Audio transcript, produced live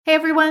Hey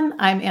everyone,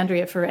 I'm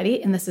Andrea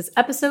Ferretti, and this is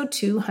episode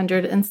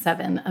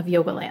 207 of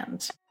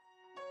Yogaland.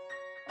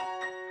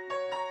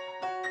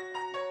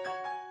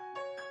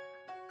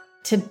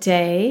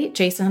 Today,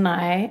 Jason and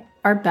I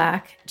are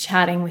back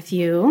chatting with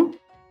you.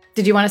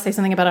 Did you want to say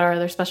something about our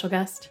other special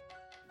guest?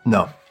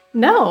 No.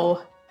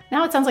 No.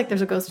 Now it sounds like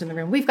there's a ghost in the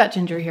room. We've got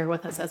Ginger here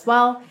with us as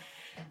well.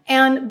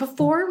 And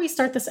before we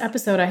start this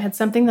episode, I had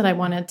something that I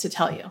wanted to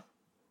tell you.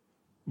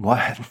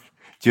 What? Do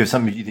you have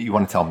something that you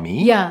want to tell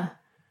me? Yeah.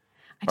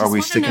 Are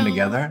we sticking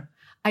together?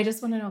 I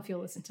just want to know if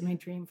you'll listen to my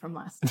dream from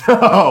last night.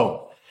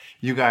 No!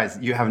 You guys,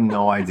 you have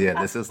no idea.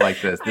 This is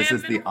like this. This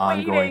is the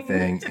ongoing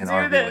thing in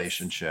our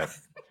relationship.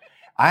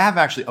 I have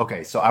actually,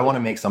 okay, so I want to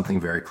make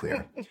something very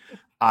clear.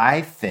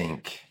 I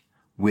think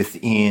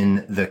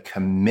within the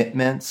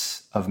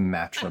commitments of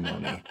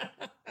matrimony,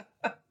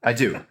 I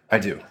do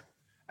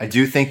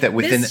think that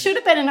within... This should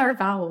have been in our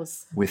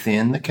vows.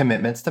 Within the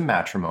commitments to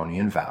matrimony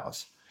and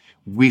vows,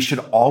 we should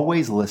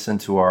always listen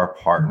to our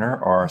partner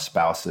or our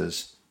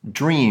spouse's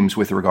dreams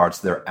with regards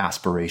to their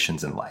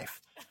aspirations in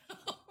life.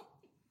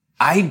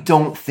 I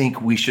don't think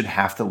we should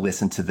have to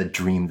listen to the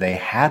dream they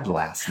had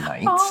last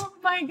night. Oh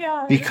my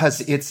God.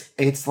 Because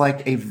it's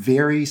like a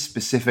very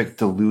specific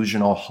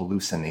delusional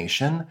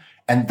hallucination,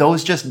 and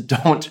those just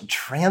don't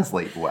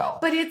translate well.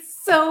 But it's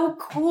so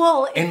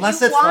cool.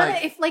 Unless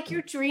if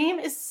your dream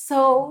is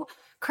so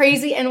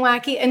crazy and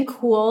wacky and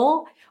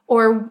cool,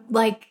 or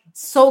like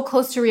so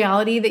close to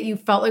reality that you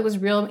felt like was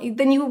real,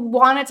 then you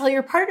want to tell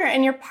your partner,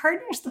 and your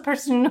partner's the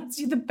person who knows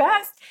you the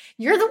best.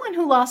 You're the one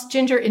who lost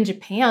Ginger in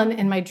Japan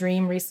in my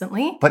dream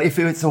recently. But if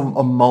it's a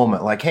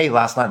moment like, hey,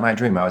 last night in my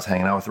dream, I was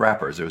hanging out with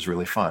rappers. It was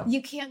really fun.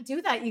 You can't do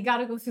that. You got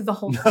to go through the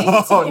whole thing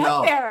to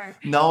get there.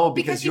 No,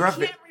 because you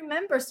can't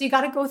remember. So you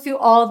got to go through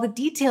all the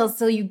details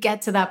till you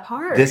get to that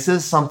part. This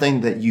is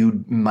something that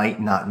you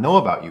might not know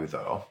about you,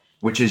 though,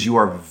 which is you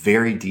are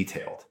very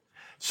detailed.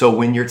 So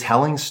when you're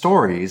telling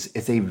stories,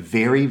 it's a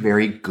very,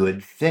 very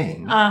good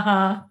thing.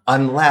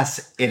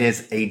 Unless it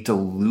is a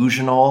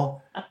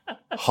delusional,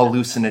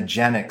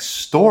 hallucinogenic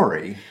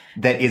story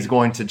that is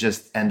going to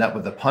just end up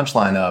with the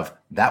punchline of,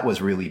 that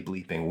was really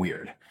bleeping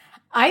weird.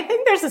 I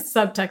think there's a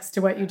subtext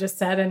to what you just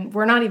said, and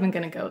we're not even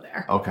going to go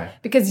there. Okay.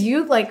 Because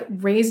you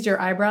raised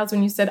your eyebrows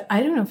when you said,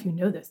 I don't know if you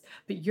know this,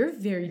 but you're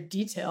very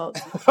detailed.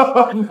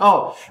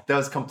 No, that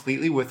was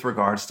completely with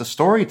regards to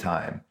story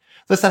time.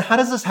 Listen, how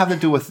does this have to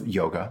do with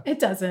yoga? It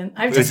doesn't.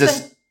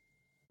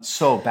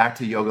 So back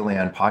to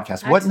Yogaland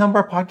podcast. What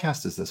number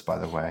podcast is this, by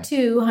the way?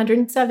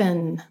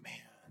 207. Man.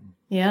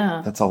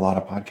 Yeah. That's a lot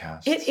of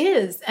podcasts. It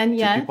is. And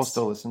yet... Do people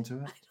still listen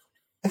to it?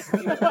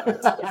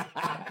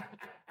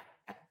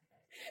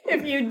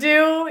 If you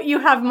do, you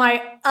have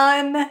my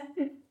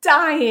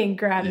undying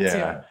gratitude.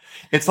 Yeah.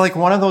 It's like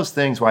one of those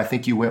things where I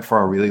think you went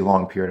for a really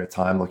long period of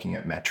time looking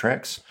at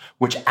metrics,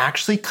 which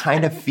actually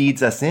kind of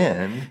feeds us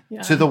in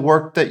to the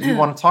work that you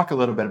want to talk a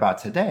little bit about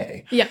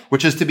today. Yeah.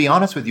 Which is, to be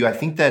honest with you, I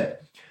think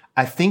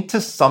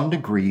to some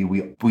degree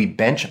we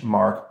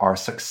benchmark our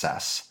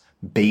success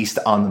based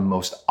on the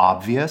most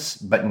obvious,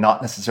 but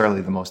not necessarily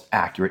the most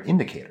accurate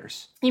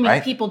indicators. You mean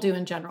right? people do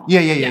in general?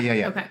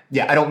 Yeah. Okay.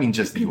 Yeah, I don't mean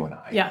just you and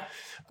I. Yeah.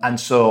 And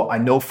so I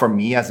know for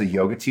me as a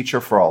yoga teacher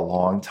for a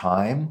long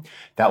time,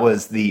 that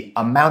was the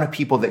amount of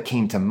people that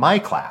came to my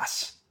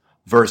class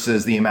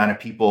versus the amount of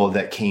people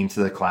that came to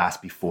the class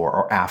before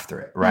or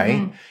after it, right?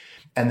 Mm-hmm.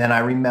 And then I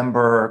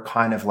remember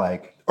kind of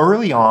like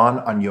early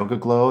on Yoga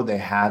Glow, they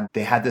had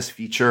this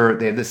feature,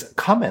 they had this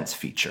comments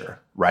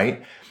feature,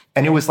 right?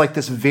 And it was like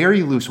this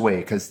very loose way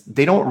because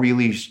they don't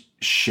really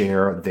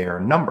share their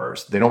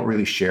numbers. They don't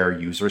really share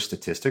user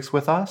statistics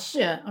with us,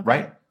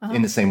 right?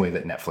 In the same way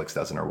that Netflix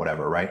doesn't or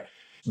whatever, right?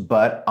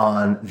 But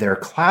on their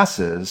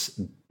classes,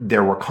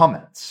 there were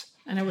comments.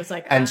 And it was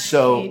like, and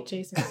so, hate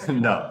Jason.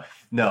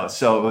 No.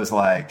 So it was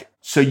like,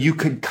 so you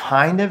could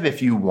kind of,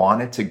 if you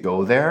wanted to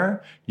go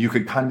there, you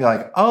could kind of be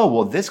like, oh,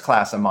 well, this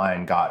class of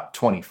mine got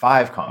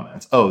 25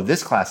 comments. Oh,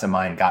 this class of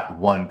mine got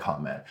 1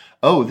 comment.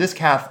 Oh, this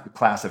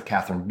class of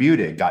Catherine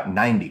Budig got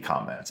 90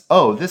 comments.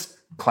 Oh, this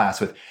class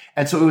with,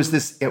 and so it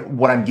was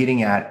what I'm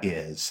getting at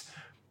is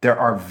there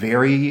are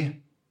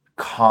very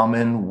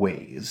common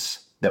ways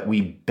that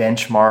we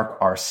benchmark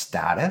our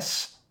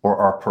status or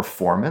our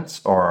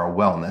performance or our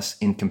wellness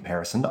in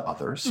comparison to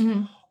others.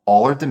 Mm-hmm.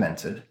 All are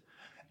demented.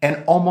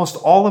 And almost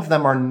all of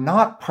them are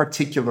not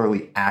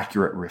particularly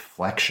accurate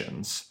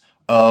reflections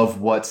of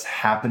what's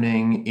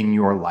happening in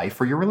your life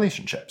or your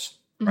relationships,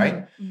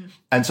 right? Mm-hmm.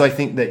 And so I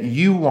think that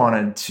you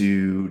wanted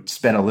to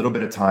spend a little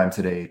bit of time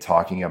today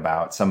talking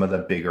about some of the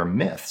bigger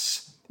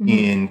myths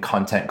in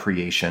content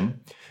creation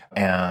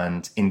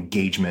and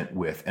engagement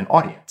with an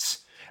audience.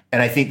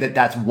 And I think that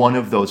that's one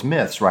of those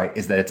myths, right?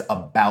 Is that it's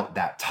about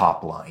that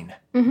top line,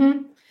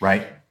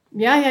 right?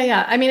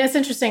 Yeah. I mean, it's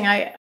interesting.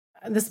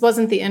 This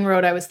wasn't the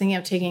inroad I was thinking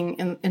of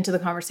taking into the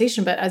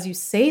conversation, but as you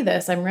say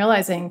this, I'm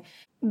realizing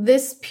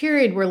this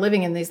period we're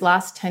living in, these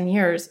last 10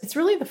 years, it's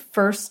really the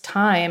first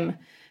time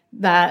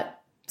that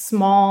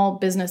small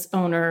business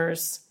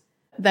owners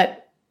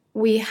that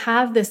we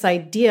have this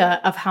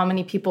idea of how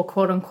many people,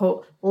 quote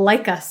unquote,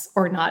 like us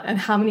or not, and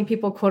how many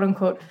people, quote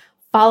unquote,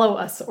 follow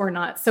us or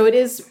not. So it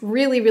is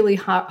really, really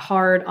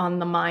hard on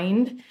the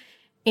mind.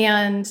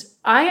 And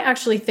I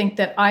actually think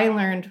that I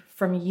learned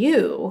from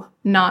you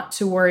not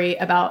to worry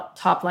about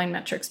top line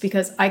metrics,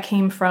 because I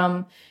came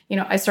from,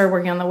 I started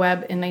working on the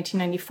web in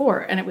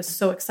 1994, and it was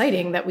so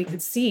exciting that we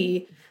could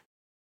see.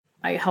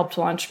 I helped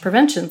launch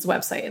Prevention's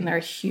website, and they're a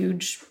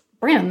huge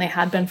brand. They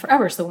had been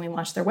forever. So when we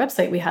launched their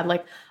website, we had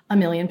like 1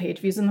 million page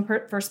views in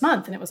the first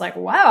month. And it was like,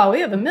 wow, we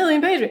have 1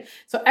 million page views.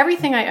 So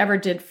everything I ever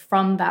did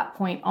from that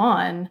point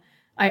on,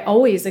 I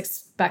always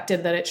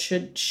expected that it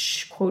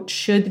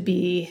should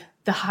be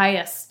the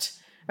highest,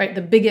 right?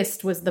 The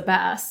biggest was the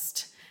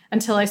best,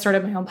 until I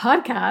started my own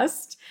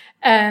podcast.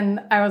 And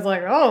I was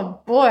like,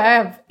 oh boy, I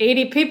have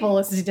 80 people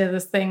listening to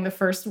this thing the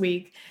first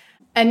week.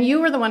 And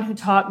you were the one who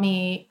taught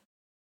me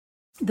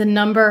the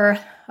number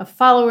of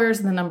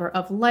followers, the number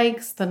of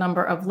likes, the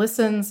number of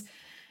listens.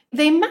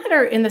 They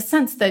matter in the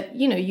sense that,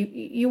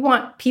 you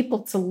want people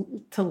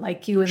to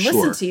like you and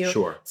listen to you.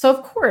 Sure. So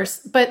of course,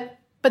 but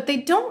they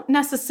don't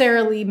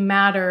necessarily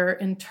matter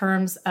in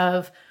terms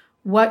of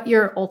what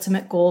your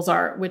ultimate goals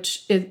are,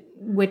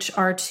 which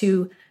are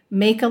to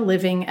make a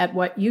living at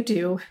what you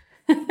do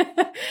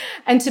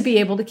and to be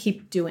able to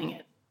keep doing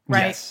it.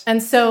 Right. Yes.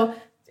 And so,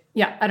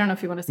 yeah, I don't know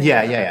if you want to say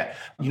that.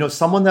 Yeah.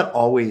 Someone that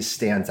always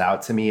stands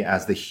out to me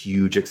as the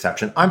huge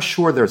exception, I'm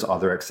sure there's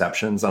other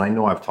exceptions, and I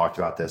know I've talked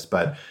about this,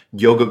 but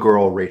yoga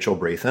girl Rachel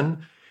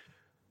Brathen,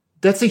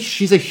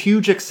 she's a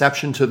huge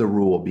exception to the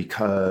rule,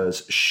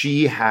 because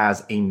she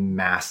has a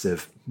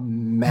massive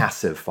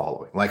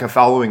following, like a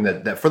following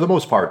that for the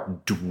most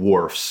part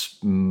dwarfs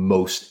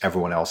most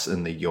everyone else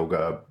in the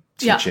yoga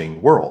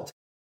teaching world.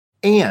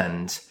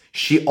 And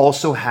she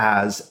also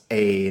has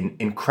an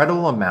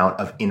incredible amount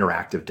of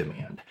interactive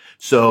demand.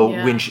 So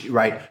when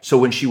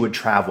she would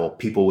travel,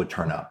 people would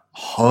turn up.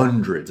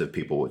 Hundreds of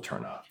people would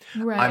turn up.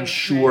 Right, I'm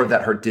sure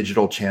that her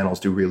digital channels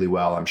do really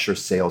well. I'm sure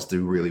sales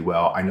do really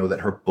well. I know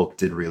that her book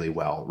did really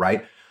well,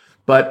 right?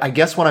 But I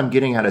guess what I'm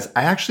getting at is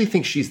I actually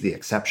think she's the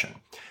exception.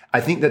 I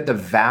think that the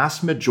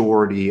vast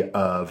majority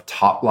of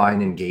top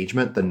line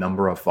engagement, the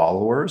number of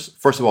followers,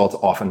 first of all, it's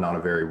often not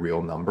a very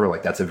real number.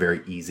 Like that's a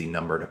very easy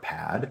number to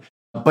pad.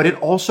 But it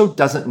also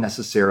doesn't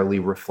necessarily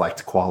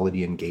reflect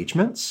quality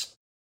engagements.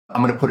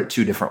 I'm going to put it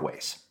two different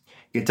ways.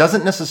 It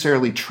doesn't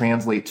necessarily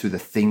translate to the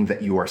thing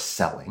that you are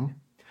selling,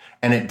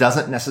 and it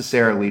doesn't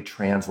necessarily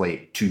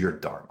translate to your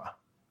dharma,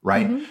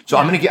 right? Mm-hmm. So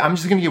I'm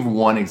just going to give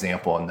one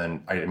example, and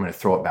then I'm going to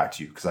throw it back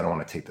to you because I don't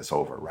want to take this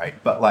over, right?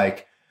 But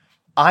like,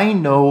 I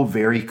know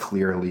very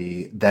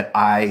clearly that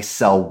I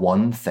sell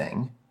one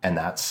thing, and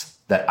that's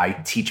that I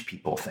teach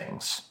people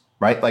things,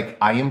 right? Like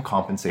I am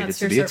compensated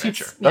to be a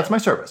teacher. Yeah. That's my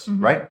service,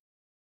 right?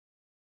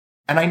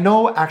 And I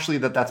know actually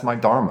that that's my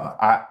dharma.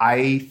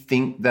 I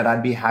think that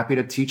I'd be happy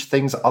to teach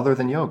things other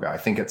than yoga. I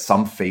think at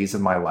some phase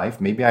of my life,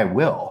 maybe I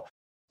will.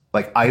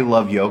 Like I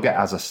love yoga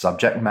as a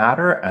subject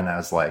matter and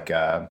as like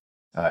an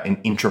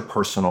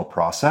interpersonal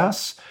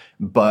process.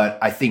 But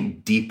I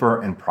think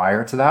deeper and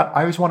prior to that,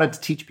 I always wanted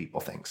to teach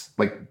people things.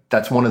 Like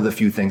that's one of the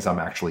few things I'm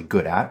actually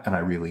good at and I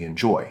really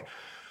enjoy.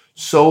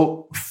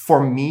 So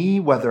for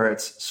me, whether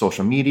it's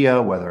social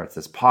media, whether it's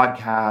this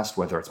podcast,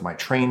 whether it's my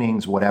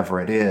trainings,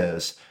 whatever it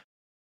is,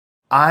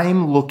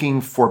 I'm looking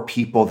for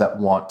people that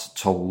want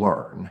to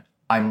learn.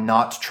 I'm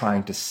not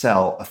trying to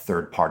sell a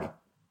third-party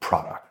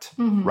product,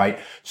 right?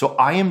 So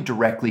I am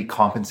directly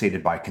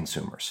compensated by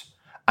consumers.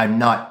 I'm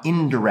not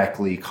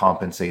indirectly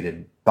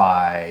compensated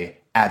by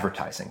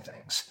advertising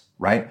things,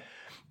 right?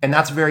 And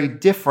that's very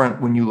different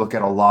when you look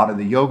at a lot of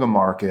the yoga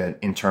market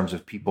in terms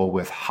of people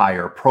with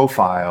higher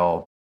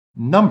profile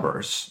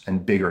numbers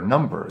and bigger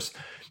numbers,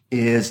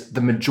 is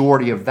the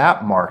majority of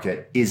that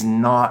market is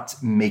not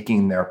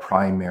making their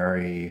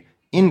primary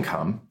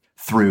income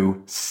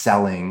through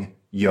selling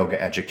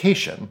yoga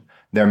education.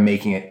 They're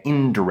making it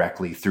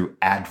indirectly through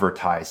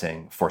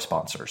advertising for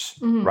sponsors,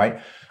 right?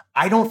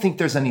 I don't think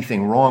there's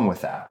anything wrong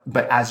with that.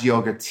 But as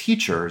yoga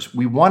teachers,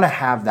 we want to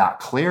have that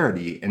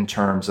clarity in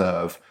terms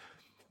of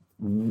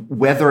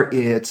whether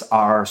it's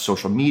our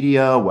social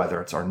media,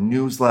 whether it's our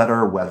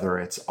newsletter, whether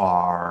it's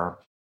our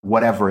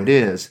whatever it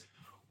is,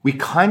 we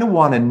kind of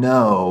want to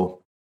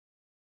know,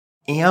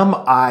 am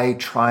I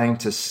trying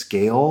to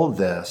scale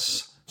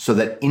this so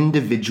that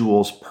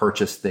individuals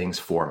purchase things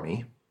for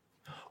me?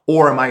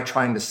 Or am I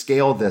trying to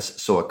scale this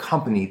so a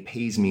company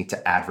pays me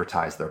to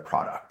advertise their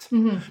product?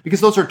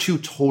 Because those are two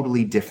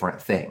totally different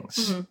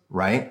things,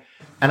 right?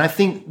 And I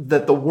think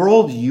that the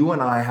world you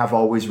and I have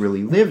always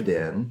really lived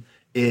in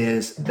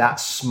is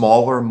that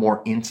smaller,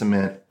 more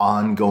intimate,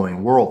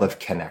 ongoing world of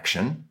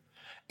connection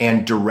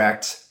and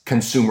direct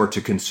consumer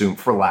to consumer,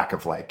 for lack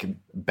of like a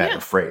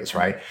better phrase,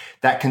 right?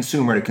 That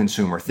consumer to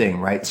consumer thing,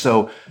 right?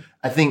 So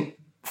I think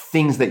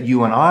things that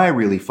you and I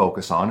really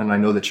focus on, and I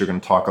know that you're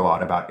going to talk a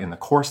lot about in the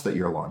course that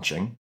you're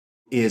launching,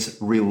 is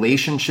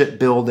relationship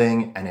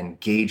building and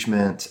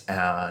engagement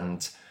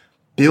and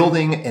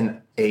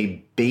building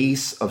a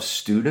base of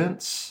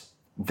students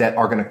that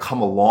are going to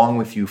come along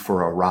with you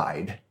for a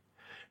ride,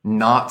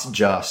 not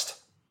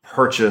just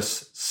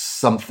purchase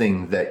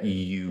something that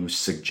you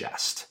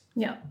suggest.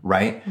 Yeah.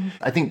 Right? Mm-hmm.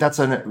 I think that's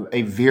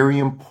a very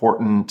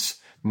important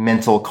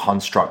mental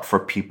construct for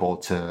people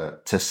to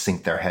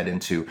sink their head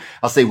into.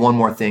 I'll say one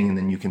more thing and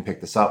then you can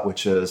pick this up,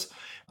 which is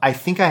I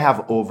think I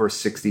have over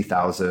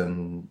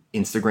 60,000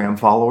 Instagram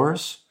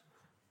followers.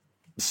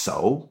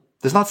 So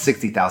there's not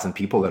 60,000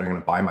 people that are going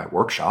to buy my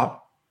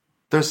workshop.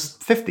 There's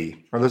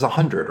 50 or there's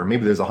 100 or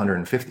maybe there's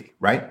 150,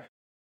 right?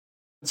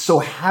 So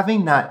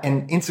having that,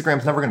 and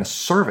Instagram's never going to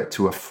serve it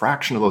to a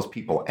fraction of those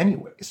people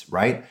anyways,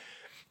 right?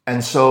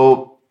 And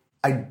so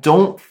I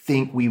don't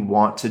think we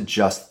want to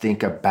just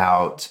think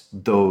about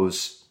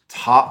those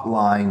top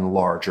line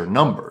larger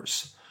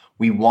numbers.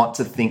 We want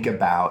to think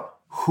about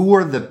who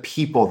are the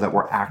people that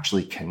we're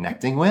actually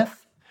connecting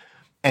with,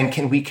 and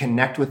can we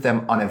connect with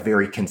them on a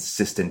very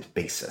consistent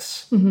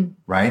basis,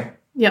 right?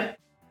 Yep.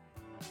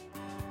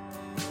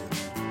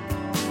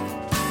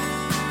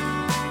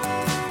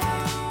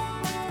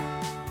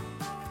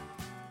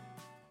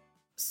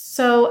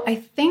 So I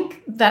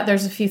think that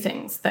there's a few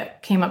things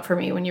that came up for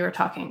me when you were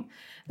talking.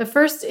 The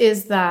first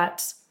is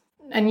that,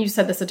 and you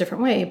said this a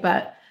different way,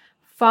 but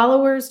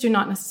followers do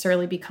not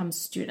necessarily become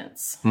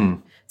students.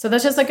 So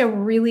that's just like a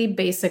really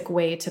basic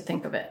way to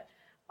think of it.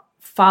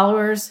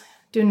 Followers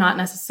do not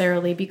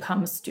necessarily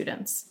become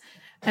students.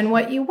 And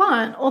what you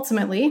want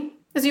ultimately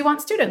is you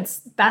want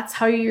students. That's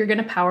how you're going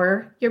to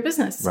power your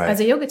business as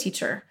a yoga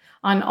teacher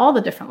on all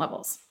the different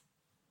levels.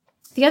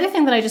 The other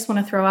thing that I just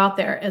want to throw out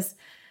there is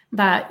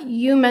that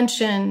you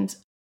mentioned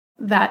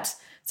that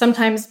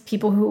sometimes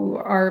people who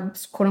are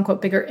quote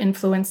unquote bigger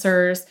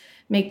influencers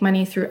make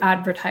money through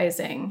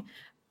advertising.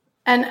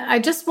 And I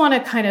just want to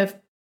kind of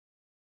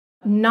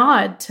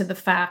nod to the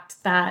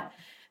fact that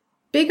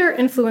bigger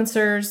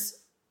influencers,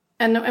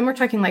 and we're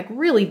talking like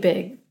really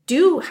big,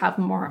 do have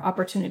more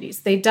opportunities.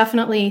 They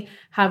definitely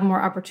have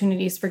more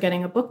opportunities for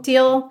getting a book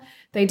deal.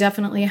 They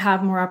definitely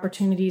have more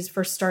opportunities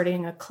for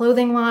starting a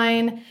clothing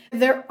line.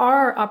 There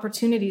are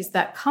opportunities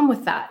that come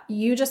with that.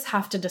 You just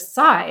have to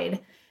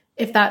decide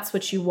if that's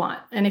what you want.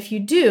 And if you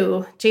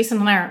do, Jason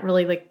and I aren't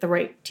really like the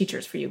right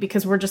teachers for you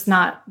because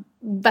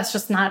that's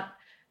just not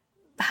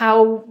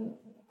how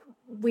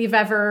we've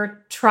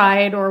ever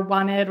tried or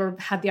wanted or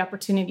had the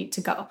opportunity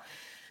to go.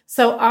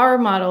 So our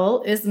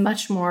model is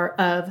much more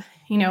of,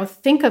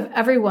 think of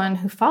everyone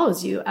who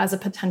follows you as a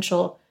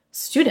potential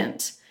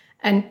student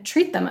and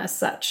treat them as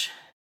such.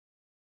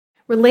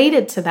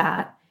 Related to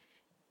that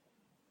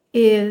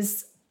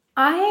is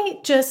I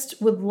just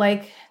would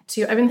like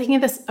to, I've been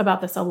thinking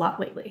about this a lot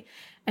lately.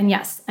 And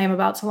yes, I am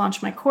about to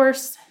launch my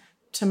course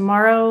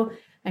tomorrow.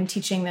 I'm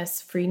teaching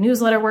this free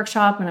newsletter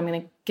workshop, and I'm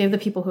going to give the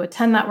people who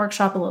attend that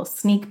workshop a little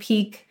sneak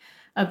peek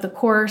of the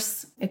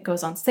course. It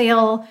goes on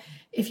sale.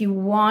 If you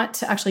want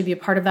to actually be a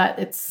part of that,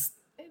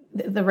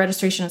 the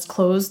registration is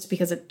closed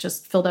because it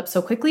just filled up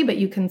so quickly, but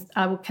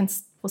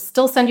we'll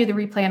still send you the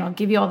replay and I'll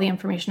give you all the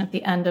information at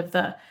the end of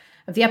the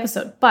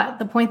episode. But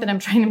the point that I'm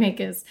trying to make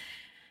is,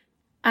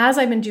 as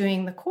I've been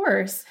doing the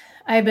course,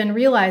 I've been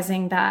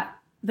realizing that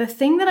the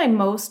thing that I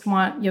most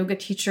want yoga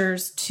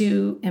teachers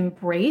to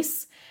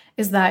embrace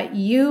is that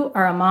you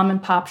are a mom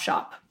and pop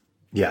shop.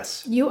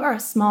 Yes. You are a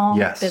small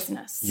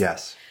business.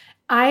 Yes.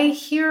 I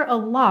hear a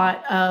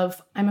lot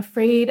of, I'm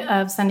afraid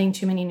of sending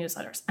too many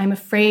newsletters. I'm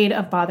afraid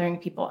of bothering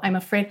people. I'm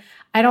afraid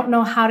I don't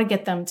know how to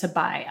get them to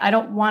buy.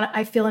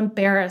 I feel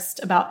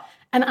embarrassed about,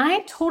 and I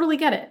totally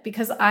get it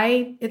because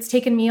it's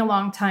taken me a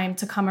long time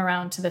to come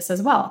around to this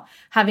as well.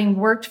 Having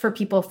worked for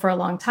people for a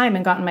long time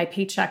and gotten my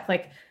paycheck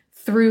like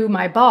through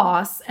my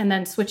boss and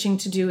then switching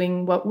to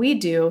doing what we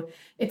do,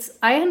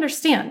 I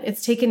understand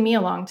it's taken me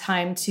a long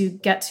time to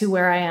get to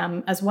where I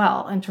am as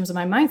well in terms of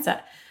my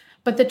mindset.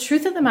 But the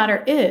truth of the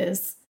matter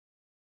is,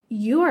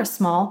 you are a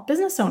small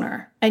business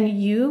owner and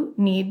you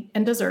need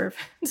and deserve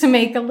to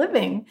make a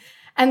living.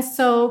 And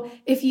so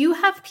if you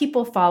have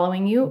people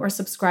following you or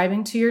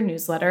subscribing to your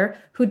newsletter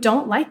who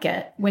don't like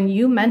it when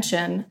you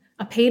mention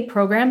a paid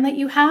program that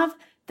you have,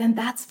 then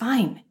that's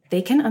fine.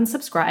 They can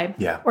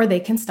unsubscribe or they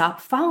can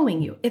stop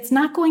following you. It's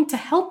not going to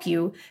help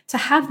you to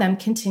have them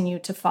continue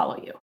to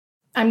follow you.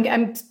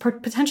 I'm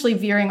potentially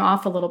veering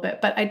off a little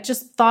bit, but I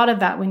just thought of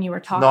that when you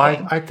were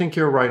talking. No, I think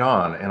you're right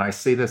on. And I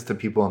say this to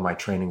people in my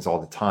trainings all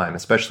the time,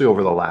 especially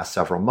over the last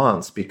several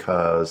months,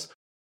 because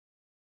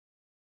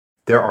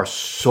there are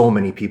so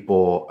many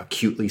people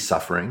acutely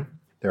suffering.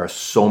 There are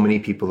so many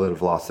people that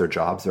have lost their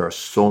jobs. There are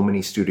so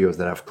many studios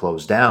that have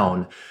closed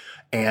down.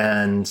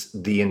 And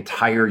the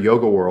entire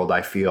yoga world,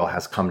 I feel,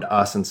 has come to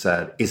us and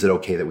said, is it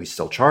okay that we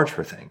still charge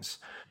for things?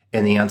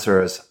 And the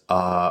answer is,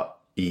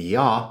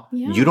 yeah,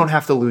 you don't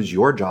have to lose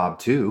your job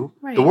too.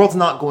 Right. The world's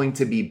not going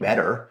to be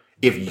better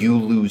if you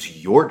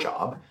lose your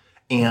job.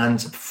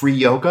 And free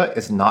yoga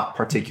is not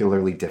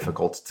particularly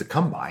difficult to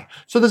come by.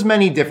 So there's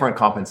many different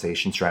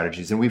compensation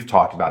strategies, and we've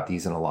talked about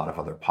these in a lot of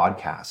other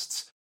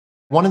podcasts.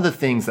 One of the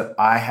things that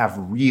I have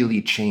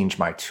really changed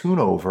my tune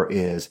over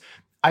is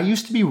I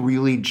used to be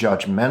really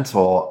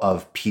judgmental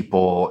of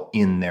people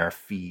in their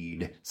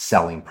feed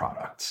selling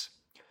products.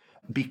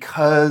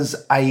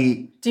 Because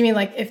Do you mean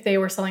like if they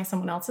were selling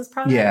someone else's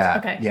product? yeah,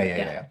 Okay.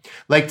 yeah.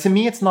 Like to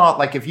me, it's not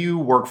like if you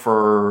work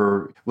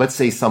for, let's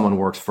say someone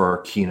works for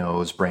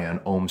Kino's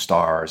brand,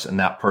 OhmStars, and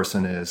that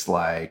person is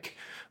like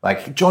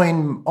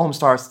join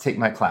OhmStars to take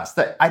my class.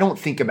 That I don't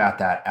think about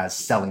that as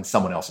selling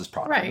someone else's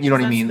product. Right. You know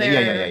what I mean?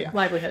 Their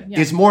livelihood.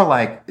 Yeah. It's more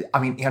like, I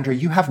mean, Andrea,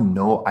 you have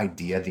no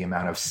idea the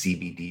amount of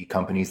CBD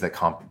companies that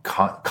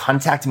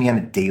contact me on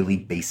a daily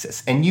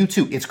basis. And you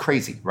too, it's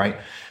crazy, right?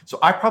 So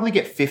I probably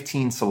get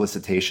 15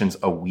 solicitations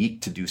a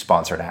week to do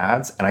sponsored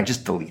ads, and I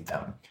just delete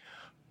them.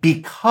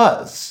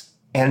 Because,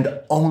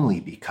 and only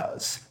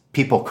because,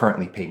 people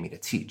currently pay me to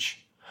teach.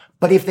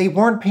 But if they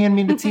weren't paying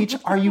me to teach,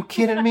 are you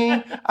kidding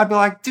me? I'd be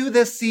like, do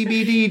this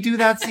CBD, do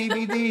that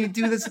CBD,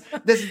 do this.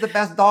 This is the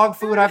best dog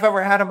food I've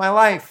ever had in my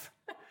life.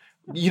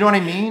 You know what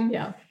I mean?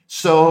 Yeah.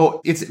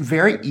 So it's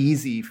very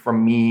easy for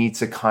me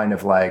to kind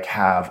of like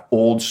have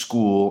old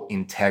school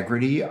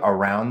integrity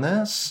around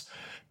this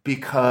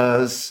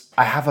because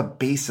I have a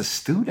base of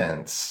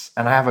students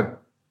and I have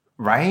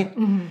right?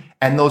 Mm-hmm.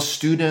 And those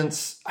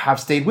students have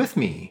stayed with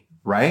me.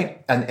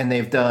 Right. And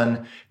they've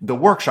done the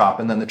workshop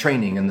and then the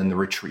training and then the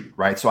retreat.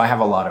 Right. So I have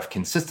a lot of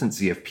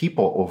consistency of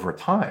people over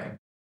time.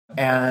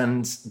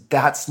 And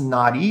that's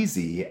not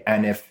easy.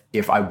 And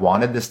if I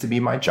wanted this to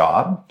be my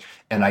job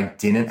and I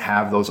didn't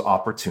have those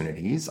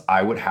opportunities,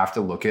 I would have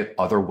to look at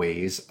other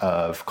ways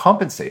of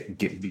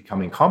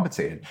becoming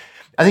compensated.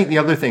 I think the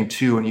other thing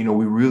too, and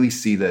we really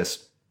see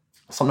this,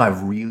 something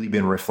I've really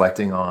been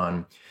reflecting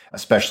on,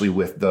 especially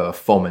with the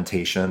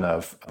fomentation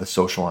of the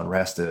social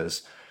unrest,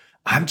 is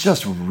I'm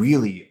just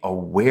really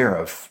aware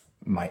of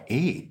my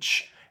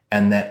age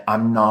and that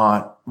I'm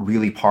not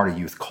really part of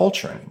youth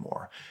culture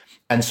anymore.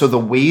 And so the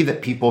way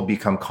that people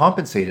become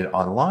compensated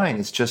online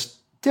is just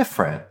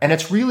different. And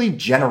it's really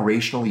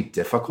generationally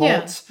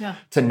difficult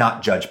to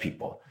not judge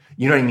people.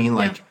 You know what I mean?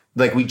 Like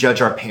we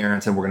judge our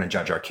parents and we're going to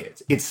judge our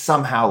kids. It's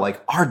somehow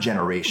like our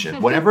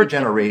generation, whatever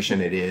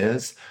generation it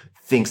is,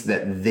 thinks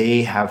that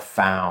they have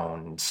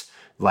found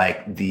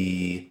like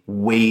the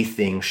way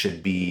things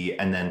should be.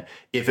 And then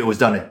if it was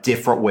done a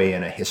different way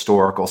in a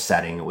historical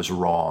setting, it was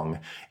wrong.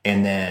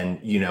 And then,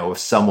 if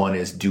someone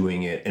is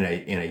doing it in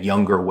a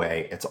younger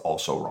way, it's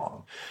also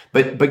wrong.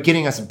 But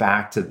getting us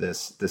back to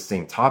this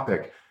same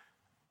topic,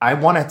 I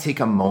want to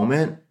take a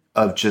moment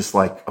of just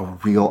like a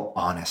real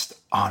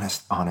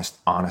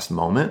honest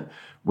moment,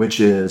 which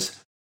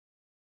is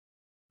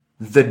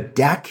the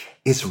deck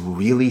is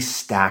really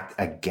stacked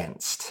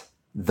against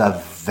the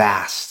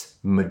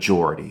vast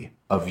majority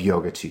of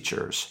yoga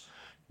teachers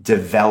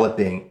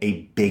developing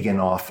a big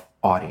enough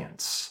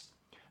audience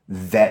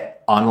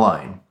that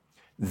online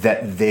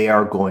that they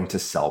are going to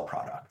sell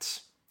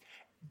products.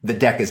 The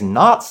deck is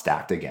not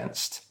stacked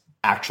against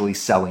actually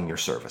selling your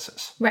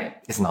services. Right.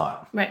 It's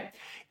not. Right.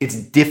 It's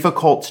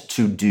difficult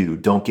to do,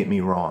 don't get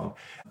me wrong,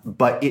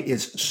 but it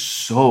is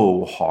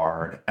so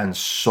hard and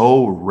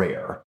so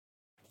rare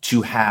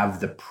to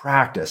have the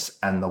practice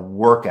and the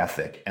work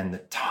ethic and the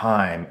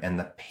time and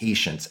the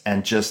patience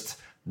and just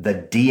the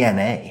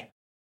DNA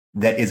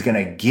that is going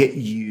to get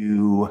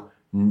you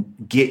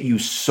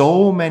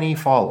so many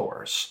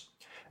followers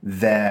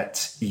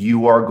that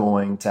you are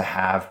going to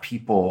have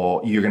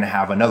you're going to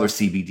have another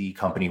CBD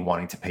company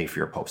wanting to pay for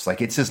your posts.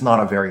 Like it's just not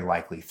a very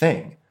likely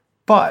thing,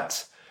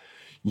 but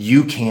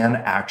you can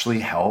actually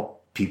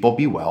help people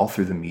be well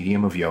through the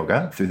medium of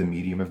yoga, through the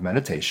medium of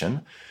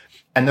meditation.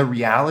 And the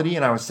reality,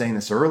 and I was saying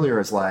this earlier,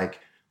 is like,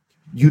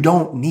 you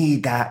don't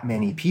need that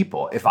many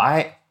people.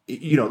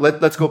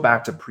 Let's go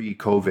back to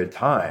pre-COVID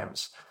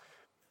times.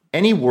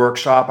 Any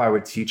workshop I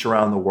would teach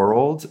around the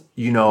world,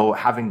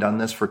 having done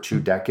this for 2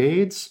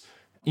 decades,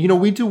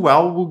 we do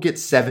well, we'll get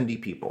 70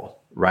 people,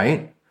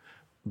 right?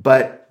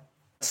 But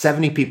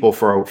 70 people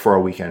for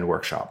a weekend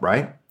workshop,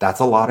 right?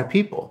 That's a lot of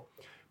people.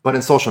 But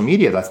in social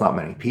media, that's not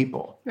many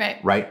people,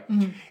 right?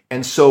 Mm-hmm.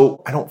 And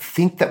so I don't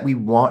think that we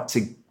want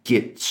to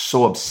get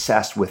so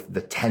obsessed with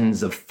the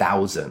tens of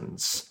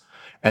thousands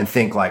and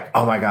think like,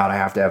 oh my God, I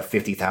have to have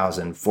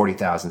 50,000,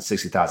 40,000,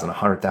 60,000,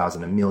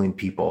 100,000, 1 million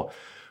people.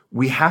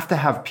 We have to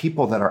have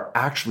people that are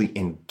actually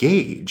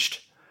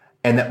engaged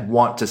and that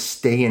want to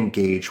stay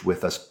engaged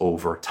with us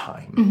over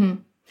time. Mm-hmm.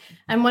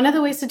 And one of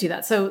the ways to do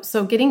that,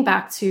 so getting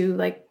back to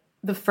like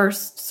the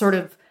first sort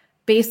of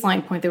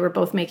baseline point that we're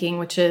both making,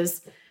 which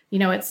is,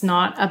 it's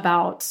not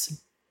about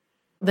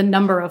the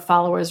number of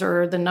followers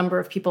or the number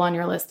of people on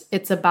your list.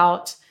 It's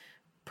about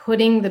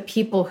putting the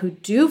people who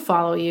do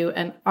follow you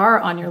and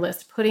are on your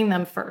list, putting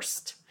them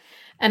first.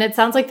 And it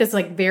sounds like this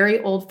like very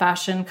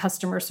old-fashioned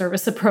customer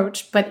service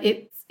approach, but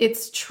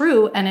it's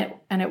true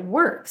and it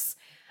works.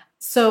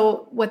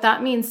 So what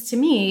that means to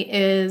me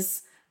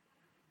is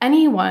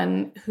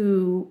anyone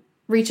who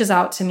reaches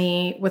out to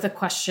me with a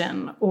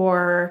question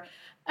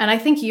and I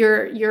think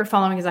your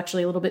following is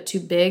actually a little bit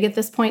too big at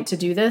this point to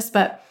do this,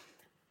 but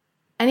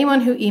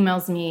anyone who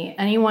emails me,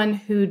 anyone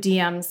who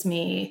DMs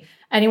me,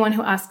 anyone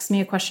who asks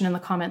me a question in the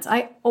comments,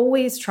 I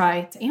always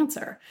try to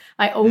answer.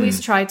 I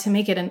always try to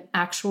make it an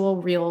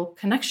actual real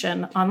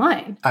connection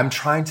online. I'm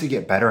trying to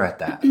get better at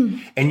that. And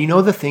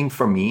the thing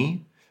for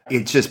me,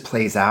 it just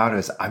plays out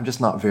as I'm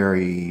just not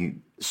very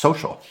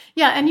social.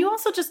 Yeah. And you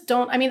also just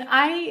don't,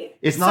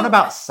 It's not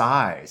about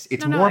size.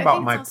 It's more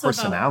about my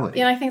personality.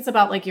 And I think it's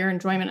about like your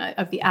enjoyment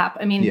of the app.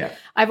 I mean, Yeah.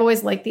 I've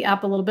always liked the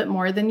app a little bit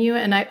more than you.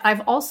 And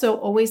I've also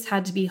always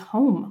had to be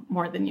home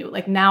more than you.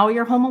 Like now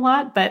you're home a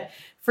lot, but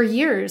for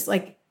years,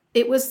 like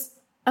it was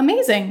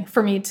amazing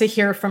for me to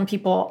hear from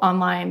people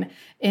online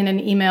in an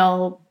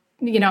email,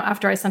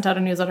 after I sent out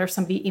a newsletter,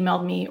 somebody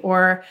emailed me,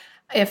 or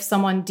if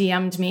someone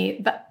DM'd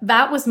me,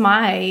 that was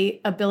my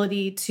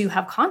ability to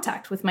have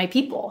contact with my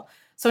people.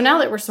 So now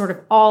that we're sort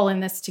of all in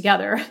this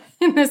together,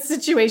 in this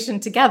situation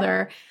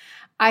together,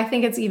 I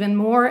think it's even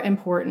more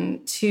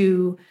important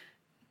to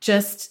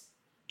just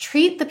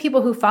treat the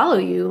people who follow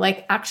you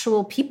like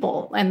actual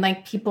people and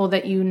like people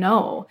that you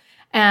know.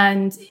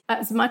 And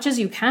as much as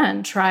you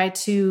can, try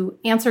to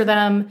answer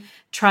them,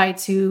 try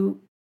to,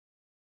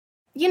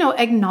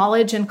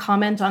 acknowledge and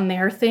comment on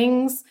their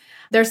things.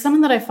 There's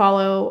someone that I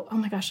follow. Oh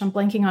my gosh, I'm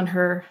blanking on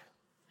her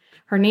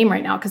name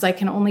right now because I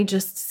can only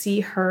just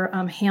see her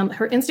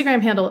her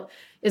Instagram handle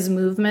is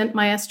Movement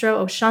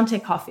Maestro.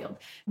 Shante Caulfield.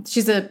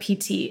 She's a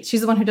PT.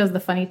 She's the one who does the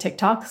funny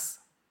TikToks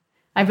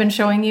I've been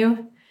showing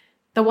you.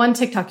 The one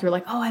TikTok you were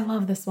like, oh, I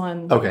love this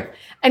one. Okay.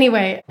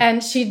 Anyway,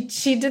 and she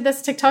did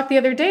this TikTok the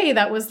other day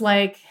that was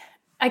like,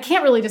 I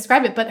can't really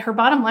describe it, but her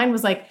bottom line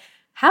was like,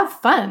 have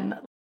fun.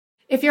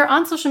 If you're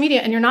on social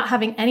media and you're not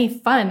having any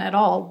fun at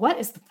all, what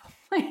is the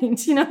point?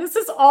 This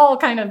is all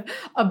kind of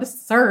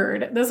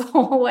absurd. This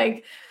whole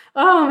like,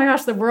 oh my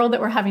gosh, the world that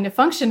we're having to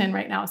function in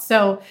right now.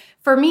 So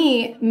for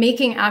me,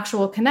 making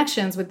actual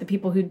connections with the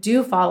people who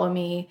do follow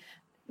me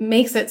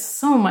makes it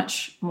so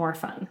much more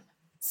fun.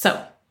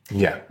 So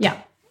yeah.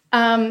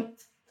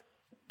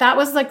 That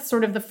was like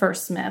sort of the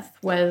first myth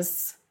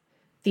was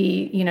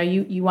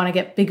you want to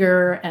get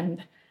bigger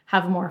and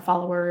have more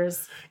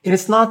followers. And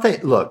it's not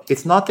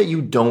that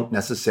you don't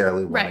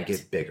necessarily want to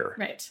get bigger.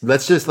 Right.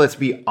 Let's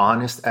be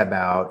honest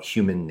about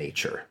human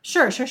nature.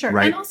 Sure.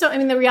 Right? And also,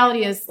 the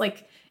reality is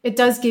like, it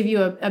does give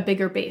you a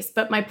bigger base.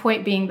 But my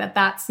point being that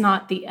that's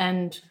not the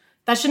end.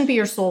 That shouldn't be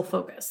your sole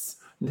focus.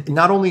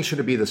 Not only should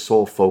it be the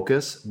sole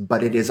focus,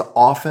 but it is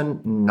often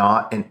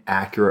not an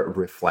accurate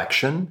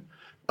reflection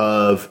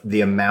of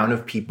the amount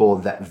of people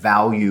that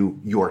value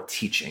your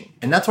teaching.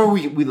 And that's where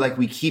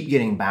we keep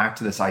getting back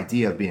to this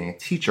idea of being a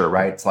teacher,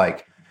 right? It's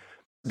like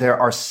there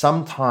are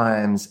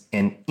sometimes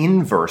an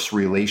inverse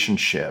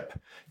relationship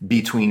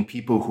between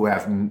people who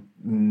have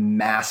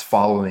mass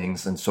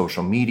followings in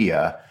social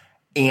media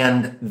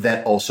and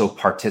that also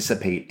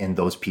participate in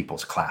those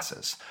people's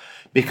classes.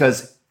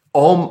 Because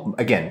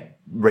again,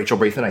 Rachel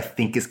Braithen, I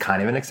think, is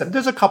kind of an exception.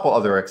 There's a couple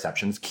other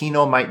exceptions.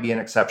 Kino might be an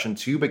exception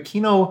too, but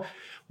Kino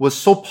was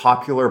so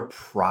popular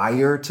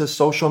prior to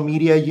social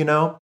media,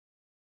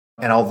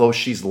 And although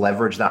she's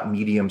leveraged that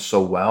medium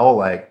so well,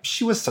 like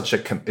she was such a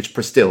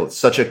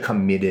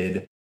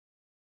committed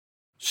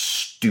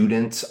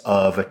student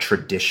of a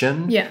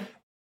tradition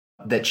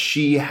that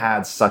she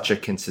had such a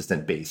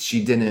consistent base.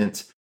 She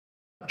didn't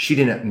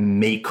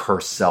make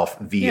herself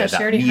via that medium. She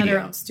already had her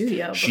own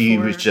studio.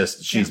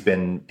 She's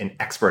been an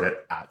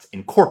expert at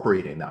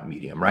incorporating that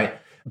medium, right?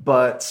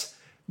 But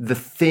the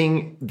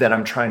thing that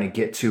I'm trying to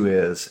get to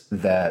is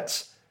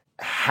that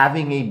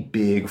having a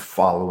big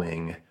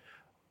following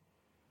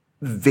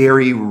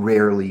very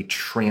rarely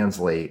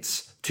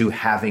translates to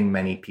having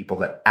many people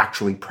that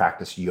actually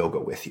practice yoga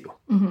with you.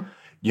 Mm-hmm.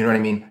 You know what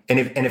I mean? And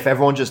if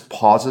everyone just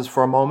pauses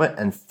for a moment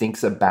and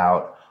thinks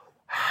about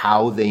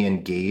how they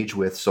engage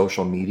with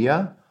social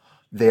media,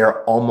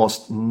 they're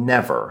almost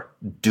never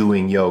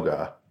doing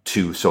yoga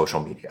to social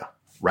media,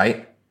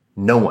 right?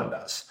 No one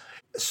does.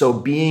 So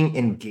being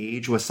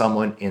engaged with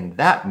someone in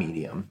that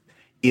medium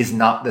is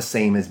not the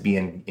same as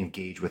being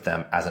engaged with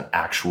them as an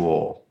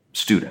actual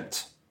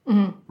student,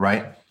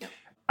 right? Yeah.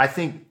 I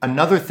think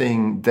another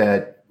thing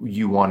that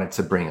you wanted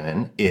to bring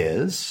in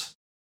is...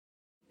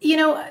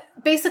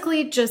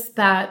 basically just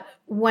that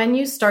when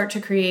you start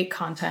to create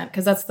content,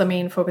 because that's the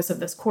main focus of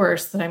this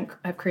course that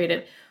I've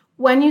created,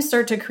 when you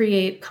start to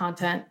create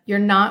content, you're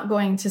not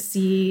going to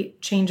see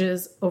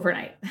changes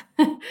overnight.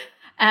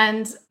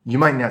 And you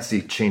might not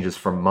see changes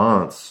for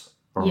months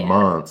or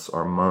months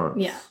or months.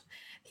 Yeah.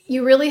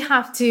 You really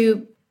have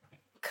to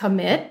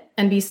commit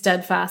and be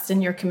steadfast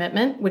in your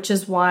commitment, which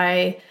is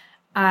why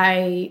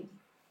I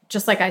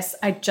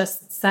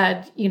just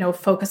said,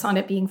 focus on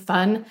it being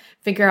fun,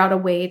 figure out a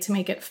way to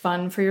make it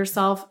fun for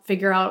yourself,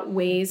 figure out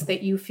ways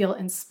that you feel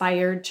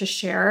inspired to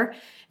share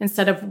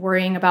instead of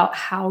worrying about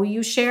how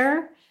you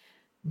share.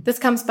 This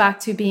comes back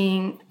to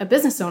being a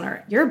business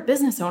owner. You're a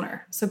business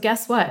owner. So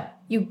guess what?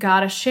 You got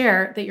to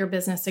share that your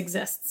business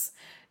exists.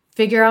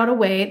 Figure out a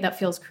way that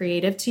feels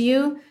creative to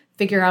you.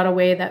 Figure out a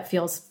way that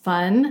feels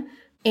fun.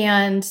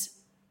 And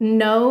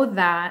know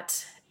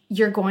that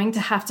you're going to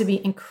have to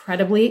be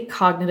incredibly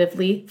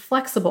cognitively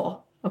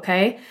flexible.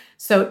 Okay?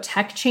 So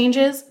tech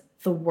changes,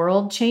 the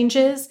world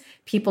changes,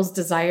 people's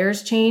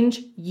desires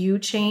change, you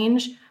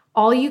change.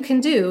 All you can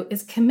do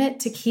is commit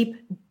to keep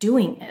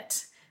doing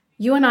it.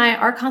 You and I,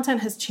 our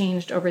content has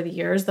changed over the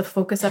years. The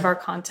focus of our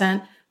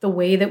content the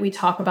way that we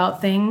talk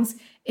about things.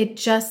 It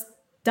just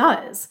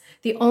does.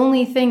 The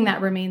only thing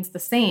that remains the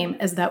same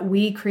is that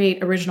we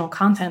create original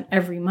content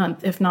every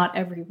month, if not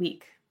every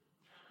week.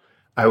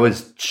 I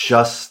was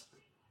just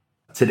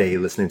today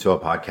listening to a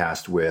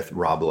podcast with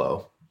Rob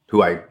Lowe,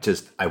 who I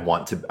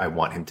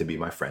want him to be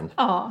my friend.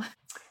 Oh.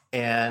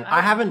 And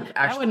I haven't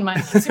actually. I wouldn't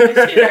mind that too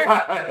much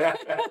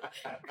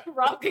either.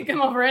 Rob can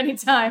come over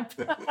anytime.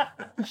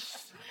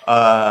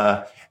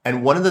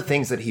 And one of the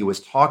things that he was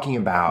talking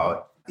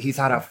about, he's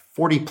had a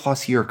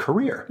 40+ year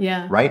career,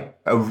 Yeah. right?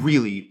 A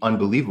really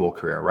unbelievable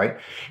career, right?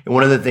 And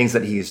one of the things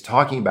that he's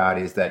talking about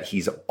is that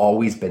he's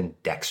always been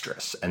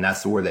dexterous. And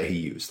that's the word that he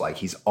used. Like,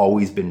 he's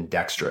always been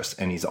dexterous,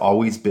 and he's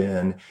always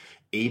been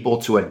able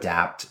to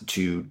adapt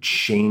to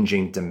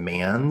changing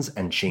demands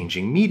and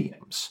changing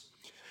mediums.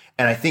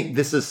 And I think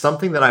this is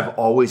something that I've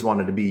always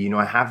wanted to be. You know,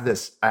 I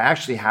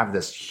actually have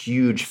this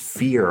huge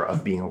fear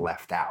of being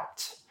left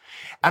out.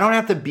 I don't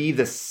have to be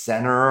the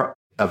center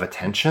of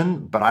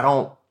attention, but I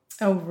don't.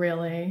 Oh,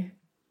 really?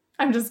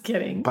 I'm just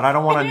kidding. But I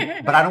don't want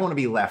to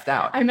be left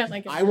out. I meant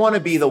like I want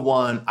to be the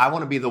one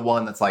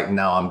that's like,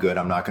 no, I'm good.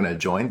 I'm not going to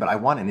join, but I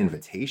want an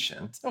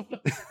invitation.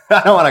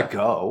 I don't want to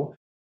go.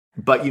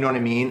 But you know what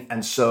I mean?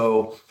 And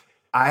so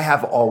I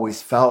have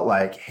always felt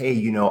like, hey,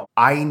 you know,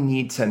 I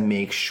need to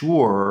make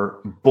sure,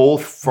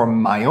 both for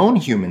my own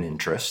human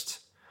interest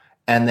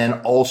and then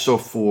also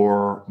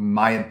for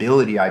my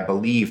ability, I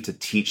believe, to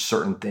teach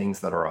certain things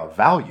that are of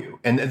value.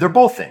 And they're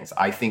both things.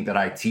 I think that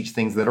I teach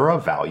things that are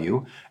of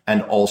value,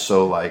 and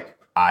also, like,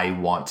 I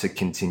want to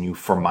continue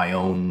for my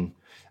own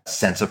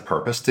sense of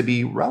purpose to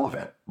be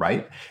relevant,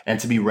 right? And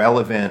to be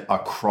relevant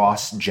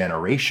across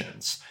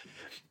generations.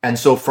 And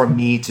so for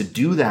me to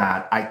do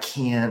that, I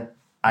can't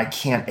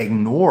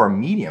ignore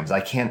mediums.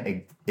 I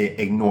can't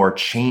ignore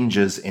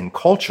changes in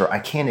culture. I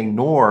can't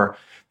ignore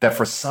that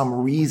for some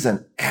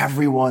reason,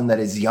 everyone that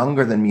is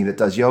younger than me that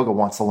does yoga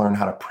wants to learn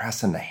how to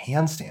press in the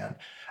handstand.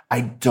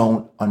 I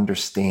don't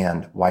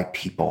understand why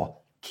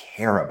people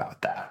care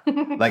about that.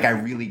 Like, I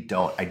really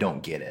don't. I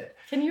don't get it.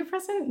 Can you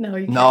press it? No,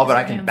 you can't. No, but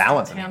I can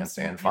balance in a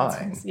handstand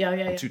fine. Yeah.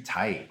 I'm too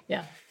tight.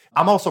 Yeah.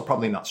 I'm also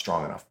probably not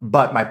strong enough.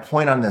 But my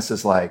point on this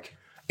is, like,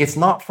 it's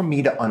not for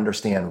me to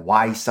understand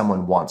why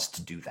someone wants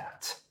to do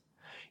that.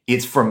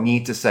 It's for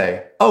me to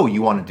say, oh,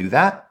 you want to do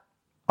that?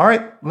 All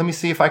right, let me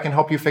see if I can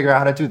help you figure out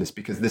how to do this,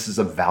 because this is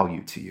of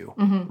value to you,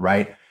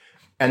 right?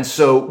 And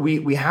so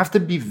we have to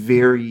be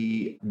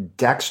very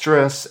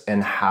dexterous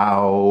in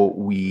how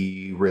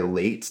we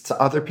relate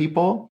to other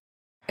people,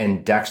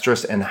 and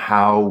dexterous in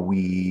how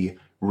we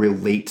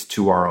relate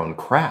to our own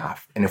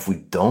craft. And if we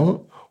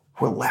don't,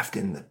 we're left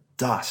in the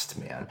dust,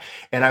 man.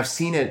 And I've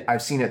seen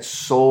it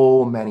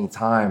so many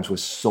times with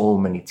so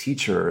many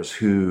teachers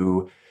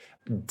who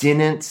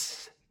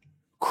didn't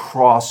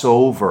cross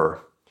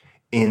over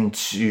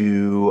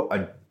into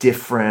a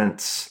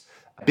different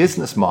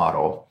business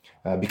model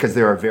because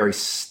they are very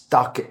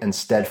stuck and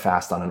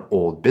steadfast on an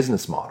old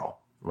business model,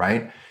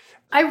 right?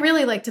 I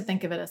really like to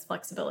think of it as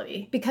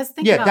flexibility, because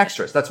think about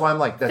dexterous. it. That's why I'm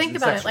like, think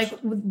about it. Like,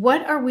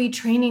 what are we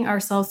training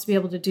ourselves to be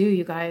able to do,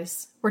 you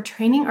guys? We're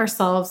training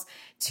ourselves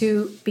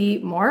to be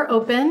more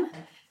open,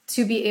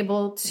 to be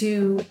able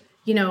to,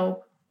 you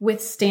know,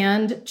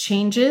 withstand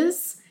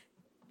changes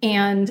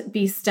and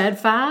be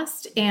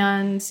steadfast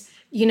and,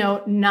 you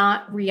know,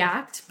 not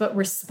react, but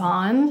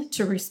respond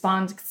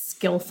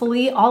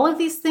skillfully. All of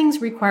these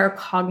things require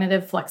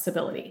cognitive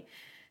flexibility.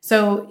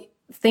 So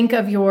think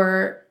of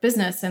your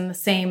business in the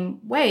same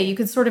way. You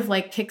could sort of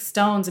like kick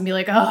stones and be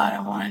like, oh, I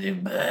don't want to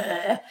do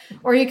bleh.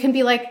 Or you can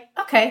be like,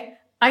 okay,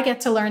 I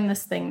get to learn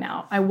this thing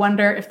now. I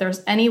wonder if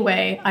there's any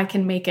way I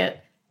can make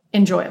it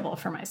enjoyable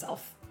for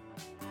myself.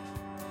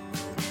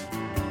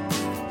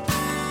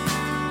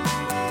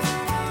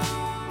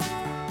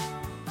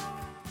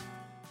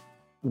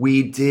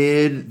 We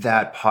did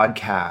that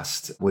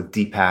podcast with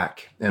Deepak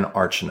and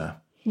Archana.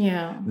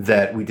 Yeah.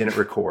 That we didn't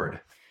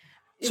record.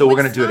 So we're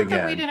going to do it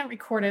again. We didn't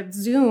record it.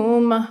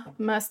 Zoom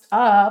messed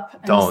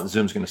up.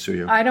 Zoom's going to sue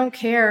you. I don't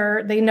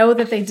care. They know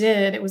that they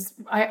did.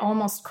 I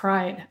almost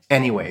cried.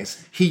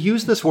 Anyways, he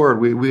used this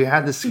word. We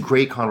had this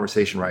great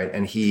conversation, right?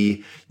 And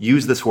he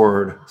used this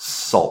word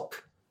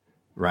sulk,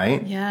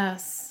 right?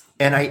 Yes.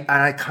 And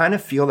I kind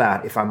of feel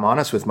that, if I'm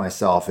honest with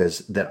myself,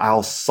 is that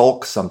I'll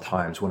sulk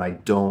sometimes when I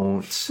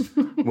don't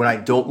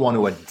want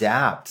to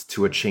adapt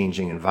to a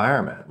changing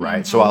environment,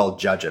 right? Mm-hmm. So I'll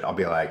judge it. I'll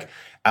be like,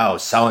 oh,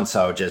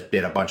 so-and-so just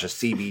did a bunch of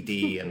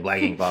CBD and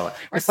legging, blah, blah.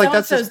 Or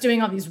so-and-so's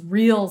doing all these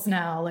reels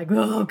now. Like,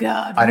 oh,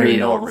 God, I don't even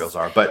know what reels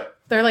are, but...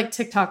 They're like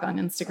TikTok on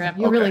Instagram.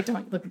 You really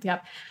don't look at the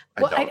app.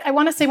 Well, I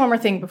want to say one more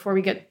thing before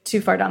we get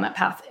too far down that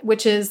path,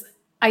 which is,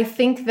 I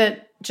think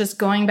that just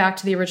going back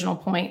to the original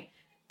point,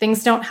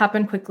 things don't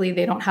happen quickly.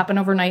 They don't happen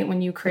overnight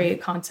when you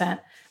create content.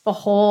 The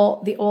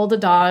old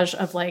adage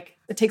of like,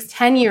 it takes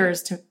 10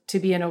 years to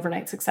be an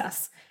overnight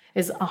success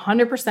is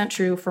 100%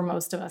 true for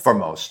most of us. For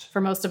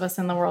most of us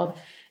in the world.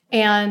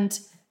 And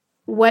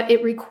what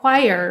it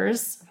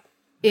requires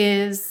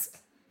is,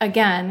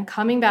 again,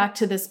 coming back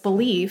to this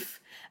belief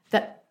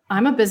that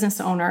I'm a business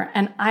owner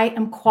and I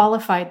am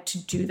qualified to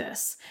do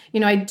this.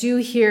 I do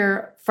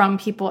hear from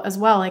people as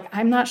well, like,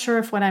 I'm not sure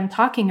if what I'm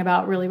talking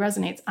about really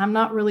resonates. I'm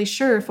not really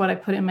sure if what I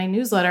put in my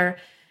newsletter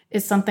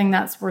is something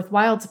that's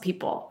worthwhile to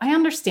people. I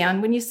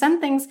understand when you send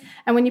things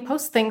and when you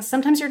post things,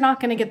 sometimes you're not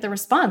going to get the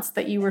response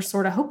that you were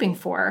sort of hoping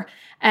for.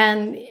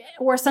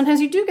 Or sometimes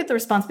you do get the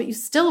response, but you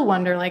still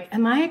wonder, like,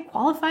 am I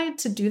qualified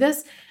to do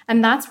this?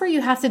 And that's where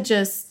you have to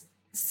just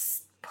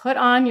put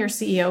on your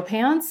CEO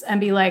pants and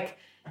be like,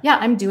 yeah,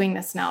 I'm doing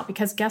this now,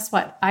 because guess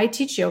what? I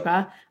teach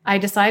yoga. I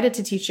decided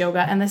to teach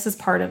yoga, and this is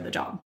part of the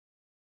job.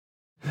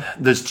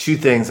 There's two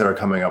things that are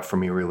coming up for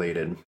me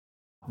related.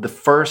 The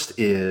first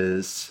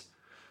is,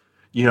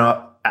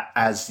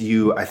 as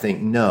you, I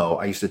think, know,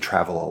 I used to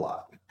travel a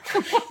lot.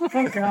 Oh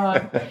my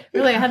God.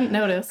 Really, I hadn't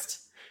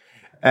noticed.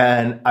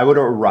 And I would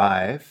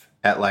arrive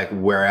at like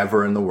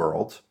wherever in the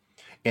world.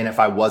 And if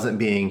I wasn't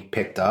being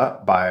picked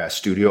up by a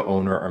studio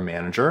owner or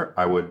manager,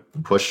 I would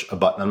push a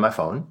button on my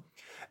phone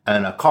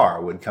and a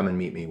car would come and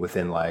meet me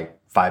within like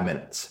 5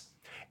 minutes.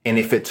 And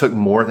if it took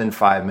more than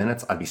 5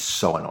 minutes, I'd be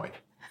so annoyed.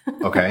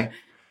 Okay.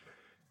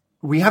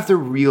 We have to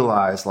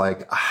realize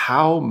like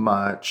how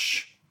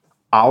much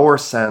our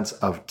sense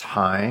of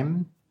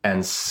time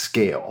and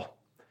scale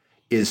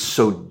is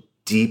so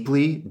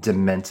deeply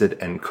demented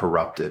and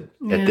corrupted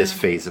at this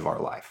phase of our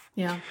life.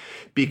 Yeah.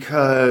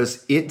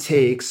 Because it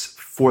takes,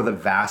 for the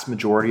vast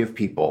majority of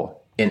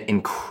people, an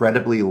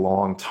incredibly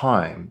long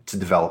time to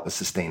develop a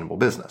sustainable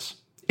business.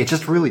 It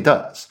just really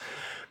does.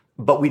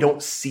 But we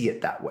don't see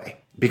it that way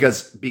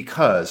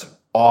because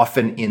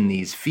often in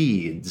these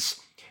feeds,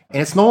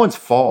 and it's no one's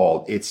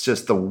fault, it's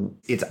just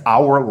it's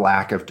our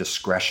lack of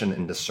discretion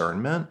and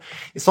discernment.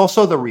 It's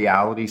also the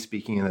reality,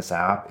 speaking in this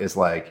app, is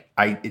like,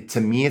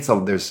 to me, it's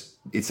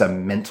a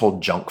mental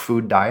junk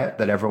food diet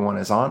that everyone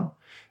is on.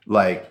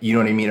 Like, you know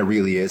what I mean? It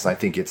really is. I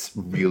think there's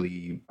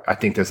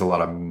a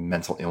lot of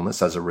mental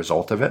illness as a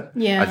result of it.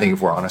 Yeah. I think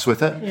if we're honest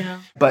with it. Yeah.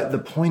 But the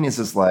point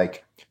is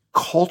like,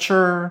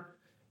 culture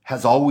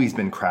has always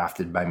been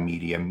crafted by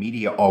media.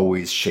 Media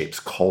always shapes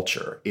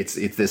culture. It's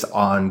this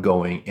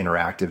ongoing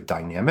interactive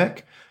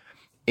dynamic.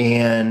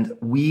 And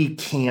we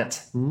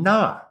can't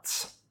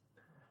not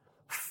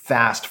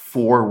fast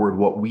forward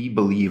what we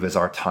believe is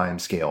our time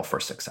scale for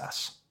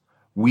success.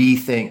 We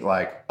think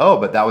like, oh,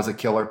 but that was a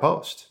killer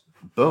post.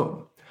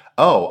 Boom.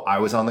 Oh, I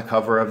was on the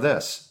cover of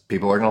this.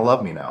 People are going to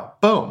love me now.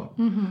 Boom.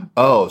 Mm-hmm.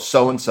 Oh,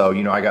 so-and-so,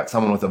 I got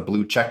someone with a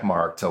blue check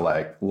mark to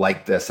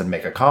like this and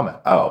make a comment.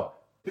 Oh,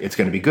 it's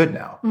going to be good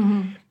now.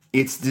 Mm-hmm.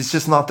 It's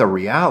just not the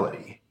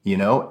reality,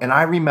 And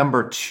I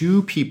remember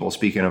two people,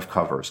 speaking of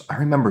covers,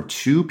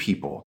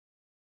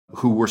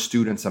 who were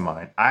students of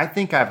mine. I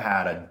think I've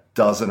had a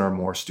dozen or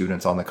more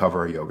students on the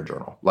cover of Yoga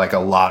Journal, like a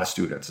lot of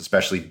students,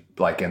 especially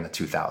like in the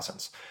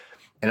 2000s.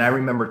 And I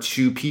remember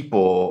two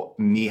people,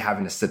 me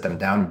having to sit them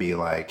down and be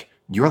like,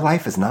 your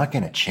life is not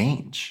going to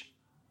change.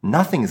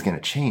 Nothing is going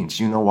to change.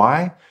 You know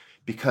why?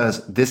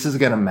 Because this is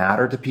going to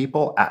matter to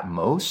people at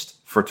most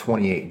for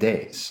 28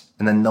 days.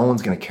 And then no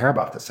one's going to care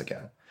about this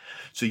again.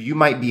 So you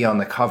might be on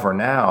the cover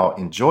now,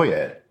 enjoy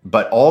it,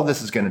 but all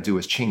this is going to do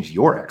is change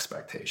your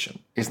expectation.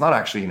 It's not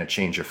actually going to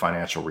change your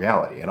financial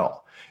reality at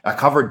all. A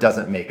cover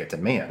doesn't make a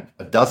demand.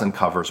 A dozen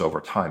covers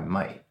over time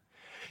might,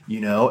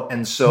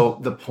 And so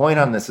the point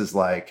on this is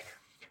like,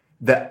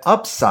 the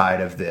upside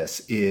of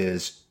this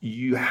is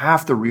you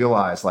have to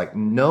realize like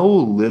no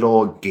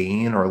little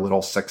gain or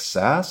little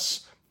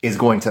success is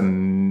going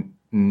to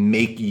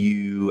make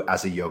you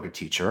as a yoga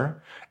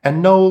teacher,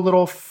 and no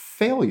little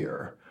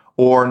failure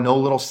or no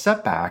little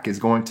setback is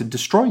going to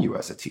destroy you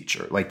as a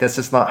teacher. Like that's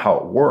just not how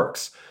it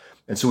works.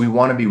 And so we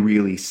want to be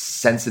really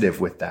sensitive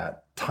with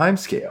that time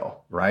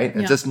scale, right?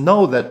 And just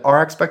know that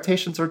our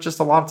expectations are just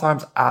a lot of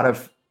times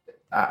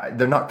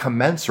they're not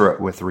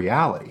commensurate with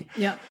reality.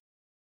 Yeah.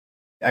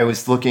 I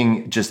was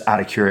looking just out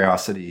of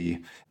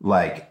curiosity,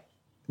 like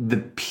the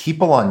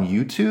people on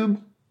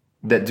YouTube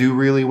that do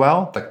really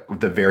well,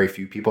 the very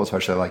few people,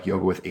 especially like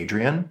Yoga with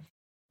Adriene,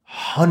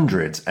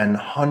 hundreds and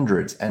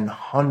hundreds and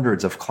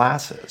hundreds of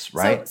classes,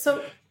 right?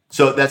 So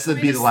that's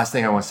the last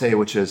thing I want to say,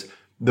 which is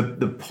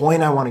the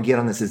point I want to get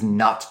on this is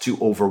not to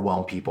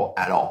overwhelm people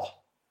at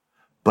all,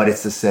 but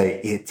it's to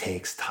say it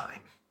takes time.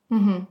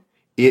 Mm-hmm.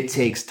 It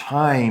takes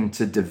time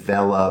to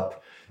develop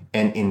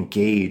and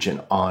engage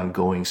an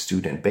ongoing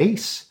student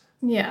base.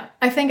 Yeah.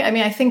 I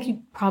think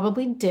you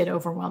probably did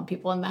overwhelm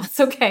people, and that's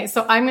okay.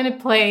 So I'm going to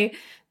play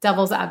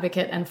devil's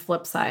advocate and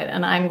flip side.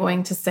 And I'm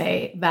going to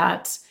say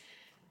that,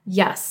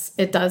 yes,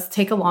 it does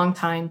take a long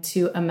time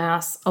to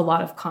amass a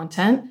lot of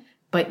content,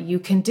 but you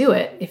can do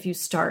it if you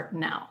start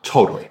now.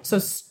 Totally. So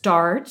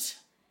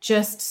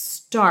just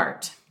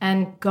start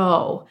and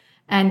go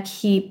and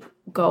keep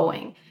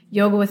going.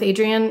 Yoga with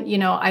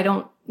Adriene, I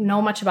don't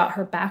know much about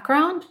her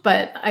background,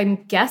 but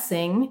I'm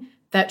guessing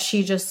that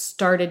she just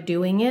started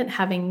doing it,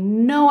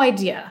 having no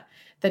idea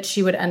that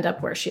she would end up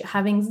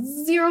having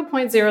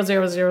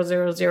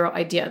 0.00000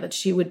 idea that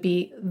she would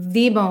be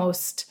the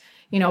most,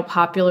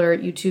 popular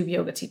YouTube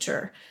yoga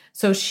teacher.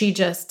 So she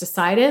just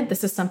decided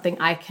this is something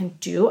I can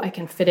do. I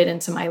can fit it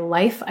into my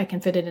life. I can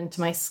fit it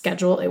into my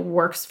schedule. It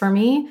works for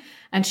me.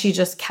 And she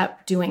just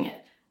kept doing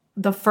it.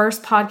 The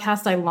first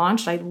podcast I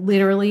launched, I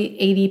literally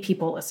 80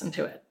 people listened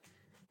to it.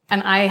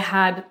 And I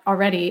had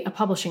already a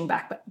publishing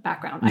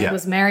background. I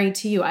was married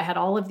to you. I had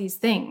all of these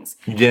things.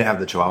 You didn't have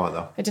the Chihuahua,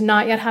 though. I did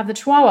not yet have the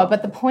Chihuahua.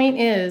 But the point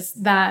is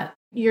that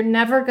you're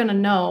never going to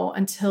know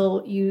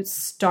until you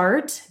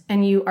start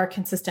and you are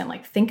consistent.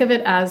 Like, think of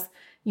it as,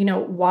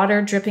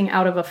 water dripping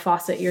out of a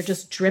faucet. You're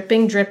just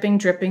dripping, dripping,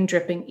 dripping,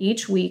 dripping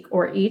each week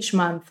or each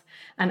month.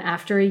 And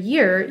after a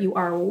year, you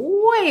are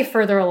way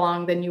further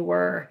along than you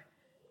were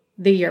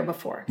the year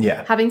before.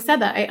 Yeah. Having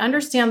said that, I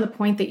understand the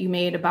point that you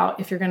made about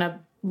if you're going to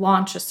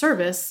launch a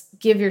service,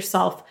 give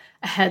yourself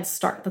a head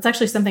start. That's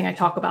actually something I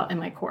talk about in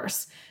my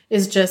course,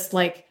 is just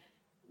like,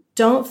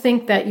 don't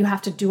think that you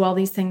have to do all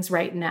these things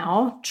right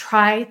now.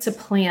 Try to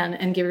plan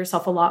and give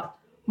yourself a lot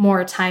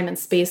more time and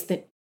space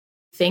to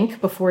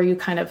think before you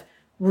kind of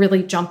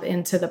really jump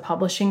into the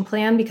publishing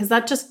plan, because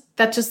it just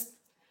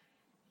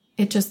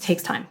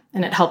takes time,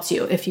 and it helps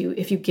you if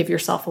you give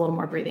yourself a little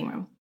more breathing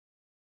room.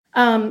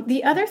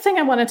 The other thing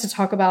I wanted to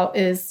talk about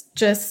is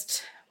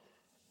just,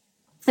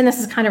 and this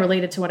is kind of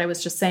related to what I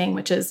was just saying,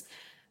 which is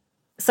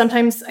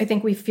sometimes I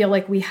think we feel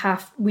like we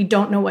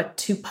don't know what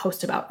to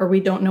post about, or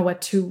we don't know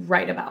what to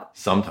write about.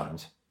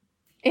 Sometimes.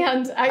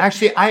 And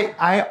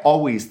I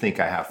always think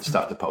I have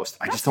stuff to post.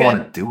 I just don't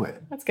want to do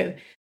it. That's good.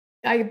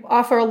 I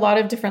offer a lot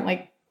of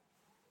different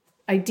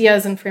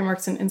ideas and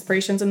frameworks and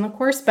inspirations in the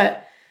course,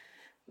 but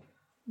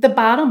the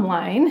bottom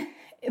line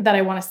that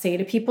I want to say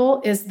to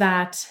people is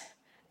that,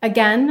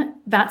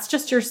 again, that's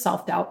just your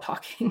self-doubt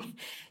talking.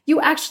 You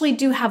actually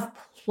do have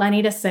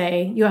plenty to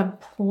say. You have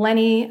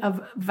plenty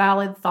of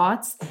valid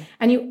thoughts,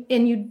 and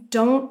you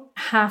don't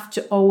have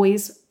to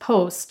always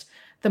post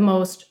the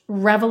most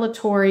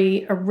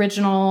revelatory,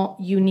 original,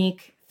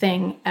 unique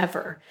thing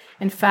ever.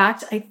 In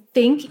fact, I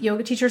think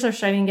yoga teachers are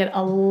starting to get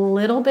a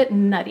little bit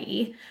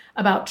nutty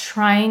about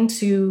trying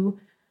to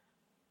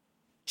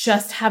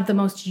just have the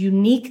most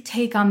unique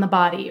take on the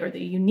body, or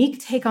the unique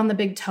take on the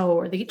big toe,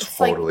 or it's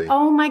Totally. like,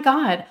 oh my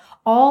God,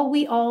 all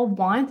we all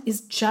want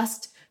is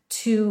just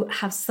to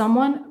have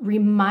someone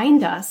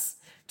remind us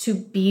to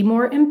be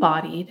more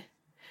embodied,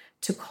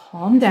 to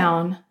calm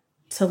down,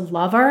 to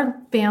love our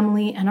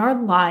family and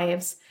our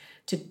lives,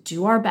 to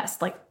do our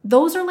best. Like,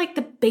 those are like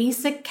the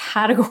basic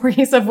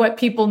categories of what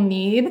people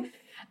need.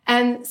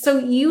 And so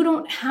you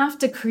don't have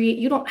to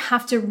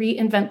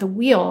reinvent the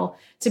wheel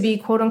to be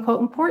quote unquote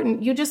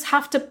important. You just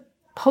have to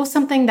post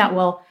something that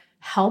will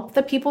help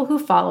the people who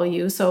follow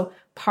you. So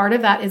part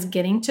of that is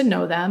getting to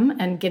know them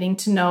and getting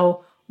to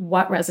know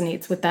what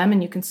resonates with them.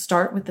 And you can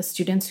start with the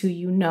students who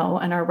you know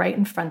and are right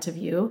in front of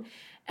you.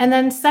 And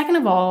then second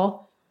of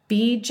all,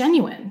 be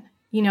genuine.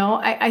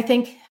 I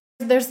think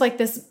there's like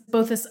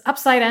both this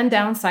upside and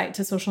downside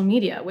to social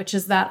media, which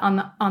is that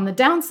on the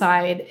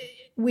downside,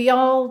 we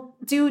all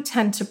do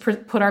tend to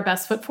put our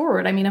best foot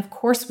forward. I mean, of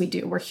course we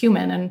do. We're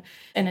human,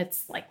 and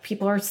it's like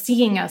people are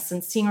seeing us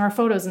and seeing our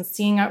photos and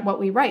seeing what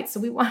we write. So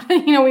we want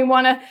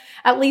to,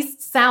 at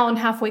least sound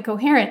halfway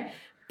coherent.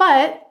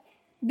 But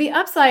the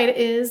upside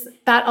is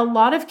that a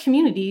lot of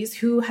communities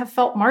who have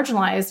felt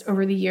marginalized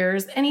over the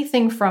years,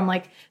 anything from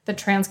like the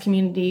trans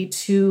community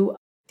to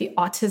the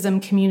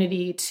autism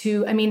community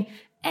to,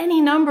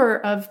 any number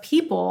of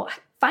people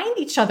find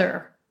each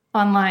other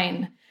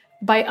online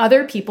by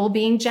other people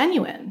being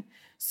genuine.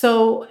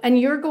 So, and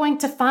you're going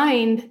to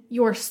find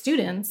your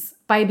students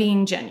by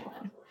being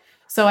genuine.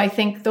 So I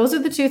think those are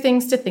the two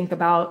things to think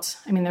about.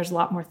 There's a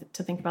lot more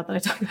to think about that I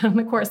talk about in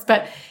the course,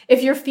 but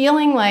if you're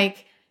feeling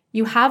like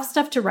you have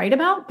stuff to write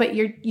about, but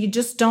you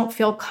just don't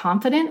feel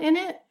confident in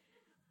it,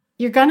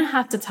 you're going to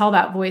have to tell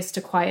that voice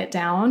to quiet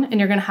down, and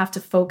you're going to have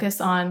to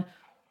focus on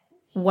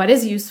what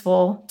is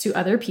useful to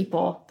other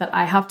people that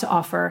I have to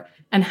offer,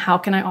 and how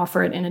can I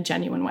offer it in a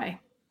genuine way.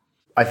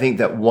 I think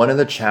that one of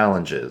the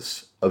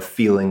challenges of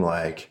feeling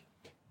like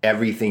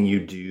everything you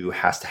do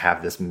has to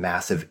have this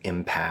massive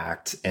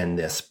impact and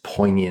this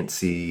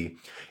poignancy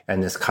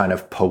and this kind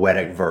of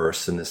poetic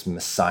verse and this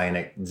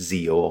messianic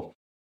zeal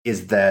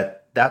is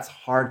that that's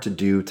hard to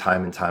do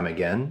time and time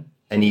again.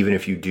 And even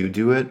if you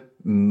do it,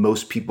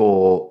 most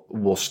people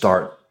will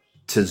start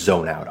to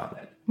zone out on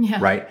it. Yeah.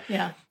 Right?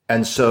 Yeah.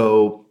 And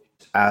so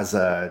as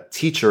a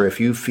teacher, if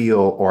you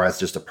feel, or as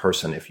just a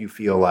person, if you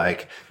feel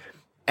like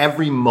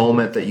every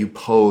moment that you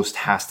post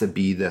has to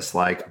be this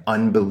like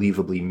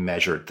unbelievably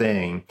measured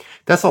thing,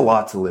 that's a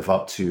lot to live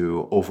up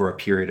to over a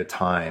period of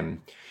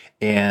time.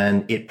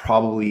 And it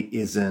probably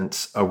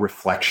isn't a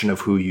reflection of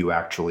who you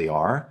actually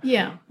are.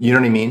 Yeah. You know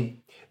what I mean?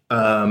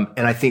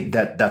 And I think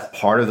that that's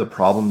part of the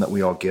problem that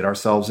we all get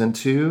ourselves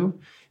into,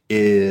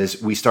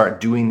 is we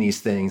start doing these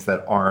things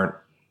that aren't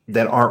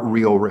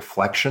real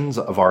reflections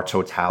of our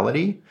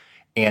totality.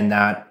 And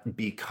that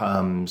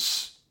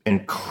becomes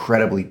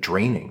incredibly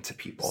draining to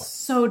people.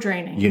 So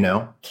draining.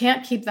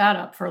 Can't keep that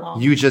up for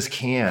long. You just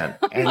can't.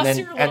 Unless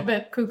you're a little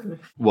bit cuckoo.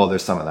 Well,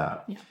 there's some of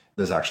that. Yeah.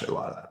 There's actually a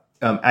lot of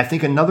that. I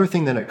think another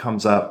thing that it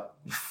comes up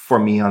for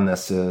me on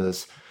this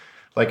is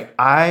Like,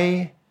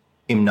 I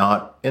am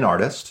not an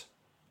artist.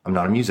 I'm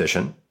not a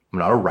musician. I'm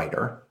not a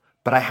writer,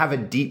 but I have a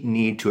deep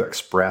need to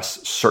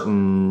express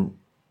certain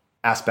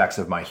aspects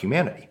of my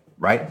humanity,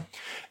 right?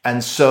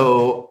 And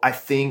so I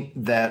think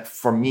that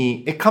for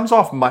me, it comes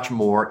off much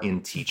more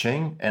in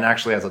teaching. And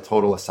actually, as a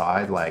total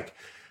aside, like,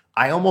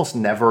 I almost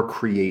never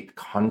create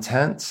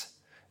content,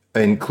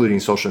 including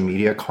social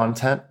media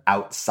content,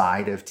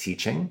 outside of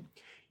teaching.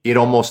 It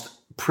almost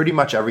pretty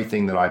much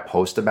everything that I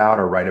post about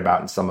or write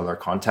about in some other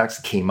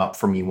context came up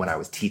for me when I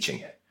was teaching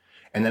it.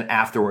 And then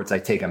afterwards, I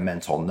take a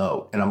mental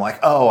note and I'm like,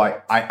 oh,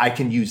 I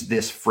can use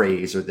this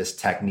phrase or this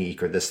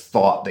technique or this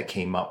thought that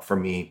came up for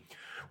me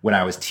when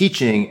I was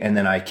teaching. And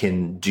then I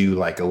can do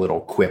like a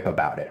little quip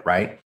about it,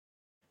 right?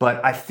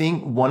 But I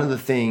think one of the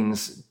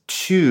things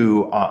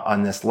too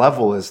on this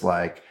level is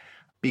like,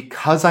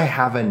 because I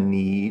have a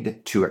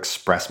need to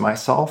express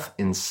myself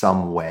in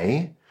some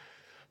way,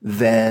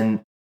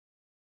 then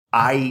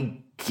I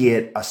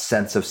get a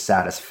sense of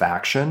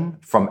satisfaction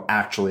from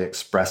actually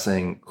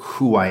expressing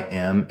who I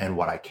am and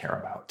what I care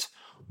about,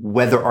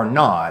 whether or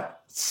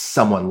not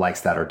someone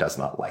likes that or does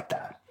not like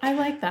that. I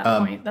like that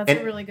point. That's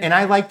a really good And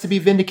I like to be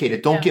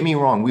vindicated. Don't Yeah. get me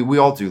wrong. We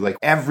all do. Like,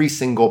 every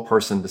single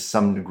person to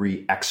some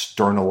degree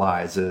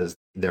externalizes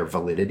their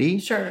validity.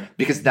 Sure.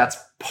 Because that's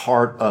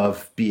part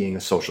of being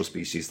a social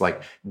species.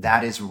 Like,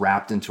 that is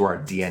wrapped into our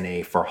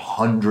DNA for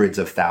hundreds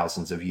of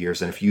thousands of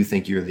years. And if you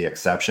think you're the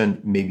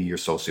exception, maybe you're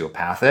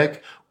sociopathic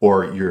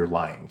or you're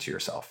lying to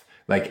yourself.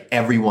 Like,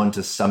 everyone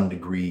to some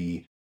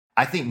degree,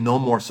 I think no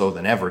more so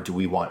than ever do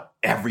we want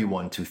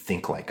everyone to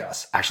think like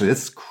us. Actually,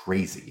 this is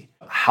crazy.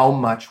 How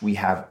much we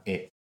have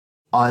a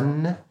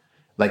bottomless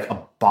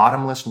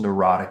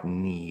neurotic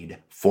need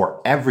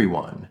for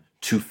everyone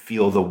to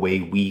feel the way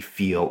we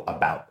feel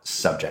about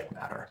subject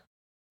matter.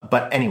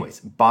 But anyways,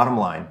 bottom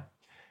line,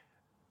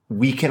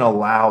 we can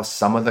allow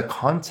some of the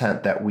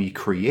content that we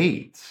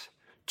create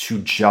to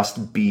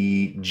just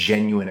be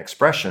genuine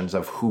expressions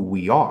of who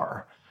we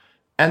are.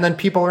 And then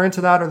people are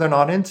into that or they're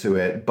not into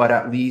it, but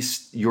at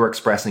least you're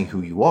expressing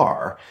who you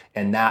are.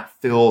 And that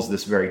fills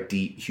this very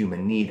deep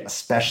human need,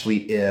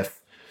 especially if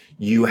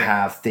you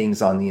have things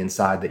on the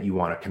inside that you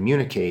want to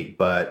communicate,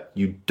 but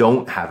you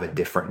don't have a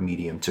different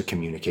medium to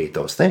communicate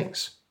those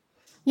things.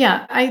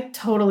 Yeah, I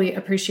totally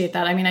appreciate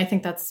that. I mean, I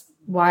think that's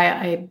why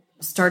I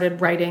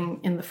started writing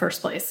in the first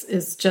place,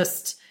 is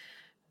just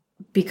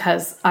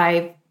because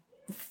I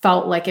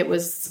felt like it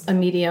was a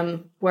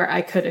medium where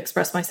I could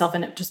express myself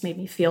and it just made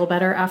me feel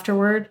better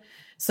afterward.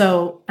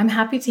 So I'm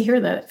happy to hear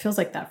that it feels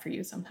like that for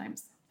you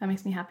sometimes. That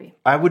makes me happy.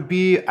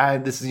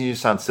 This is going to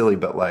sound silly,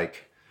 but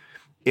like,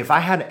 if I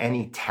had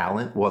any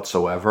talent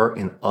whatsoever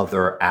in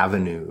other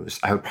avenues,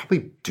 I would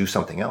probably do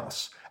something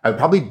else. I would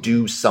probably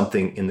do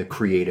something in the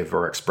creative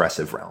or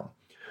expressive realm,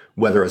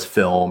 whether it's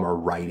film or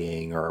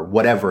writing or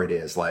whatever it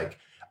is. Like,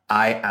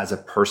 I, as a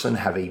person,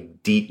 have a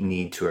deep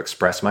need to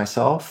express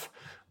myself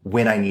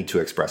when I need to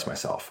express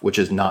myself, which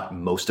is not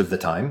most of the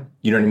time.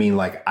 You know what I mean?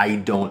 Like, I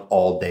don't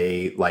all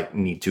day like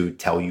need to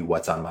tell you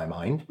what's on my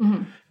mind,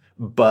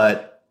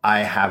 but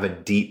I have a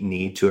deep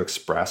need to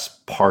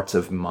express parts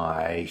of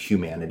my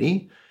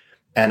humanity.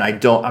 And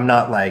I'm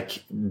not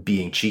like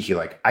being cheeky.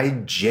 Like, I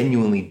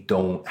genuinely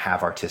don't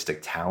have artistic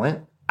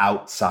talent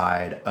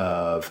outside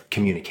of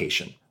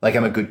communication. Like,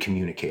 I'm a good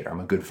communicator. I'm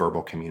a good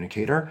verbal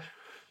communicator.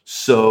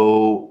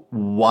 So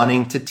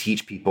wanting to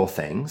teach people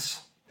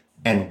things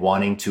and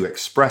wanting to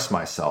express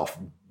myself,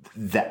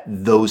 that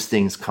those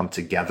things come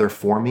together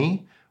for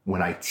me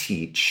when I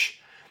teach.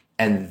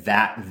 And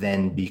that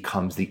then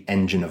becomes the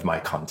engine of my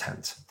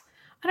content.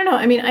 I don't know.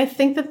 I mean, I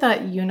think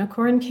that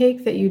unicorn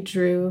cake that you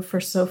drew for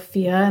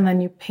Sophia and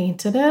then you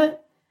painted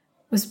it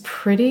was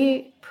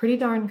pretty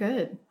darn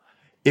good.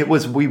 It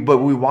was, but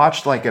we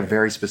watched like a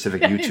very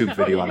specific YouTube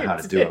video on how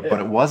to do it,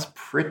 but it was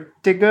pretty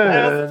good. It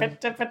was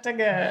pretty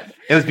good.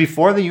 It was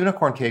before the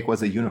unicorn cake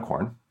was a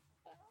unicorn.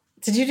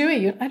 Did you do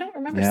it? I don't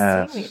remember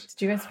seeing it.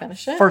 Did you guys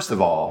finish it? First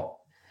of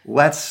all,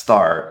 let's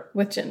start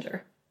with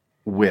Ginger.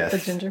 With the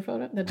Ginger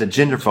photo? The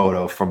Ginger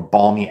photo from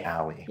Balmy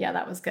Alley. Yeah,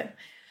 that was good.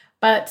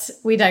 But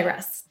we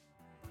digress.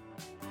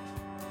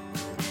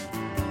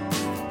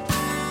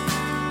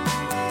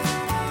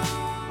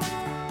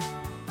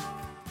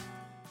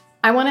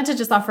 I wanted to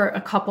just offer a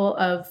couple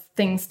of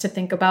things to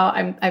think about.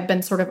 I've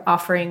been sort of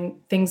offering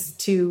things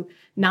to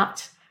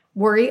not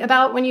worry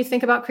about when you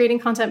think about creating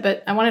content,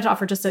 but I wanted to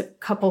offer just a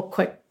couple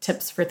quick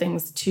tips for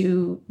things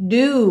to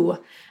do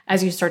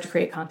as you start to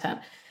create content.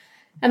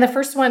 And the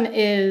first one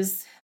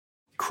is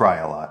cry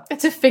a lot.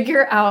 To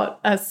figure out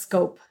a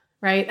scope,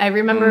 right? I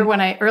remember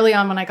early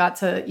on when I got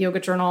to Yoga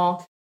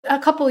Journal, a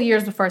couple of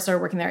years before I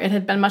started working there, it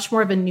had been much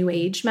more of a new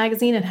age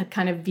magazine. It had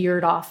kind of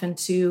veered off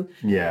into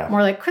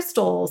more like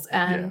crystals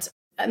and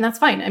that's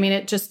fine. I mean,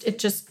 it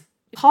just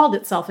called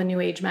itself a new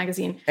age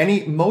magazine.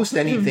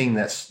 Anything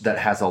that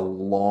has a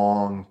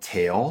long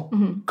tail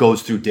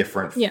goes through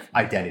different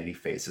identity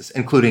phases,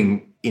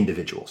 including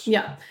individuals.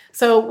 Yeah.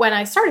 So when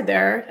I started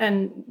there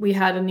and we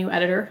had a new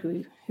editor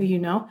who you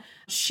know,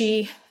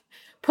 she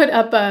put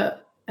up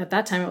at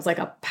that time, it was like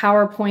a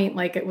PowerPoint,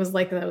 like it was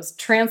like those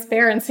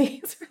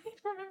transparencies. Right?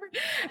 Remember?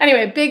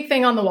 Anyway, big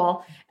thing on the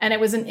wall. And it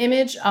was an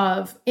image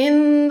of,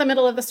 in the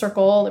middle of the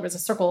circle, there was a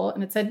circle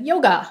and it said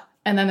yoga.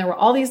 And then there were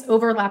all these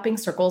overlapping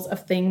circles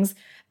of things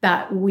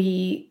that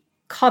we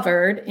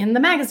covered in the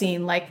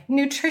magazine, like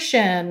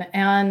nutrition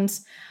and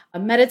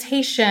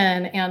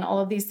meditation and all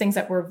of these things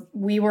that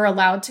we were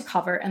allowed to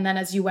cover. And then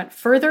as you went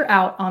further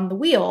out on the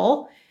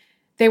wheel,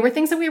 they were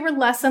things that we were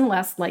less and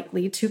less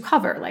likely to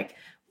cover. Like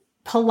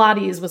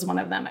Pilates was one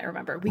of them, I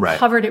remember. We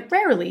covered it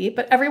rarely,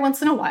 but every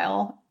once in a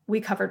while we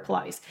covered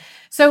Pilates.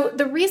 So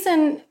the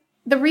reason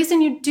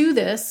you do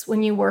this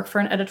when you work for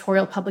an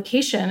editorial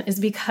publication is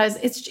because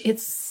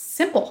it's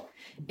simple.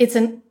 It's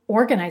an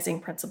organizing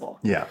principle.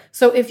 Yeah.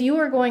 So if you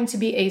are going to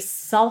be a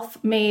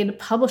self-made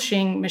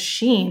publishing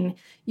machine,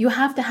 you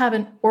have to have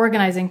an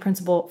organizing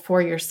principle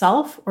for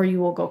yourself or you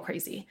will go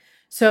crazy.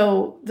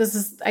 So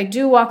I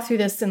do walk through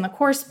this in the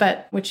course,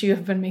 but which you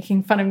have been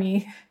making fun of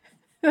me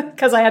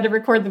because I had to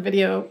record the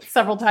video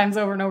several times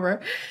over and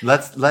over.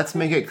 Let's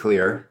make it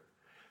clear.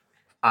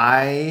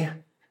 I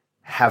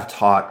have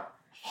taught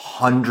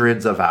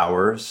hundreds of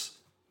hours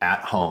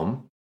at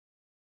home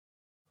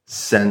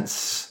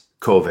since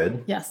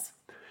COVID. Yes.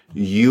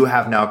 You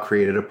have now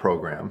created a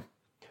program.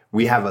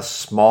 We have a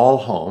small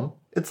home.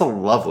 It's a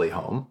lovely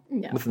home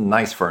with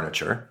nice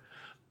furniture,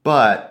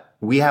 but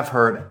we have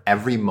heard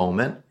every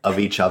moment of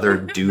each other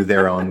do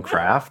their own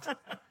craft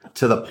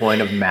to the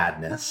point of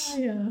madness.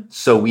 Yeah.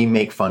 So we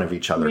make fun of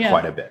each other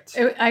quite a bit.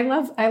 I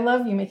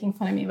love you making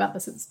fun of me about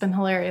this. It's been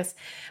hilarious.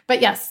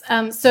 But yes,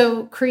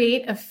 so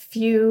create a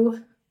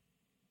few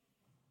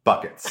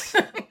buckets.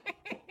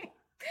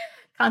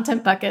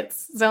 Content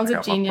buckets. Zones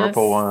of genius.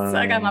 Purple one. So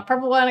I got my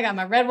purple one. I got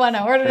my red one.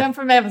 I ordered them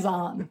from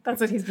Amazon. That's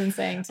what he's been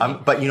saying to me.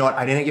 But you know what?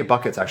 I didn't get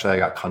buckets. Actually, I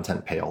got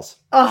content pails.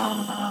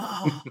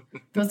 Oh,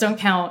 those don't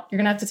count. You're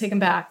going to have to take them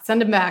back.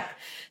 Send them back.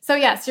 So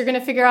yes, you're going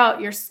to figure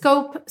out your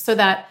scope so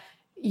that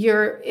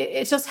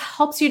it just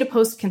helps you to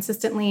post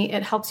consistently.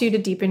 It helps you to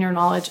deepen your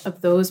knowledge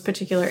of those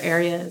particular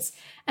areas.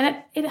 And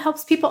it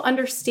helps people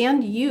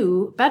understand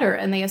you better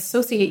and they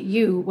associate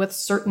you with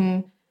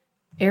certain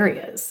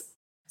areas.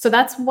 So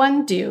that's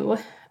one do.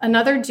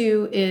 Another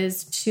do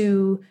is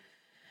to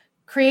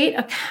create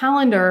a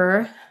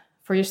calendar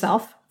for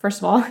yourself, first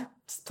of all,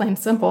 just plain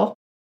simple,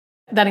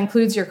 that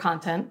includes your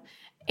content.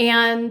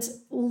 And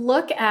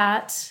look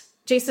at,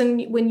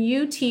 Jason, when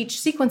you teach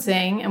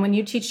sequencing and when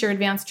you teach your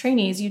advanced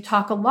trainees, you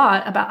talk a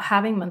lot about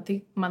having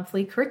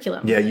monthly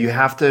curriculum. Yeah, you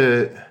have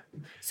to.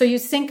 So you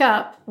sync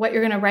up what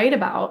you're going to write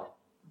about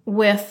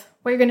with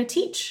what you're going to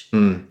teach.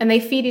 And they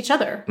feed each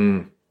other,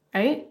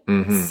 right?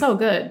 Mm-hmm. It's so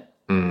good.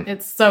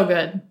 It's so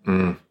good.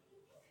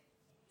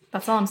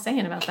 That's all I'm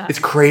saying about that. It's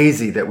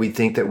crazy that we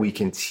think that we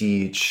can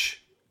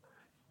teach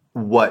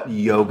what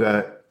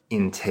yoga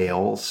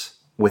entails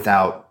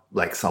without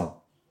like some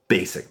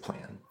basic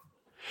plan.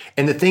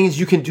 And the thing is,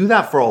 you can do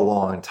that for a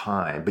long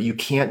time, but you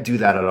can't do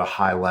that at a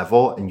high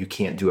level and you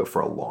can't do it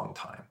for a long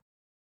time.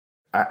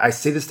 I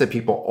say this to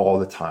people all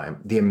the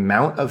time. The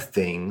amount of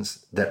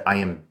things that I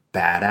am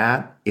bad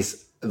at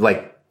is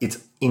like,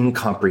 it's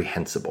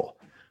incomprehensible.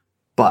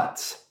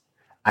 But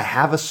I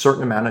have a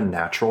certain amount of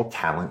natural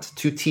talent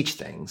to teach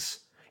things,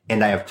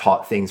 and I have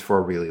taught things for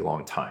a really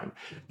long time.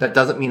 That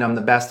doesn't mean I'm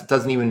the best. It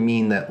doesn't even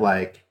mean that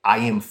like I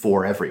am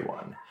for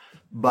everyone.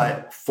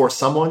 But for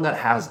someone that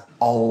has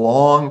a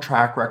long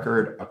track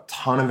record, a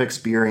ton of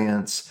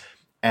experience,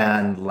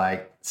 and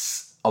like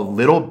a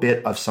little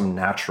bit of some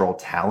natural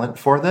talent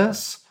for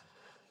this,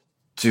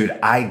 dude,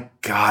 I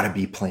gotta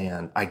be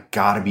planned. I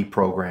gotta be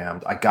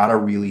programmed. I gotta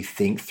really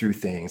think through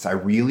things. I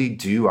really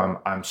do.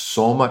 I'm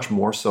so much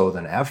more so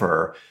than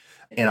ever.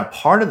 And a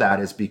part of that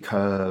is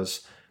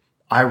because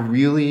I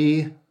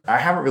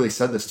haven't really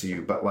said this to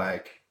you, but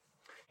like,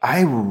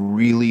 I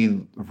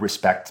really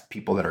respect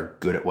people that are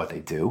good at what they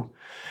do.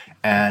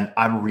 And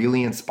I'm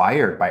really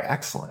inspired by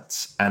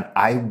excellence. And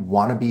I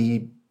want to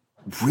be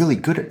really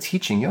good at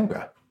teaching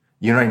yoga.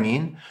 You know what I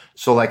mean?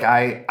 So like,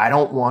 I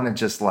don't want to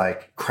just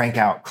like crank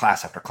out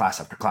class after class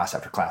after class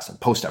after class and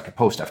post after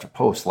post after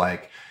post.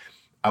 Like,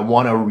 I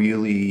want to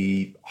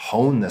really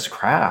hone this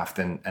craft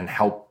and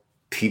help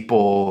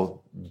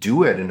people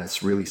do it in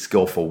this really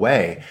skillful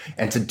way.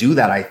 And to do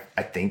that, I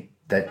think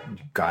that you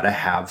got to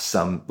have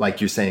some, like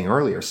you're saying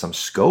earlier, some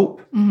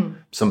scope,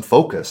 some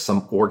focus,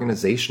 some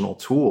organizational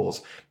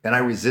tools. And I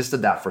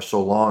resisted that for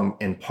so long,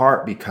 in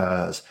part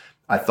because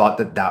I thought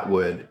that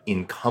would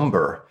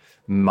encumber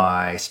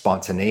my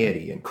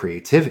spontaneity and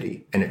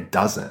creativity, and it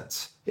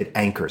doesn't. It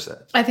anchors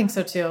it. I think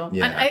so too.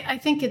 Yeah. I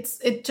think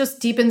it just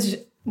deepens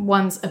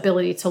one's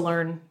ability to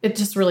learn. It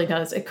just really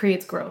does. It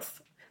creates growth.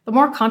 The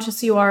more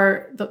conscious you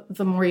are,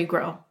 the more you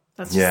grow.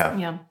 That's just,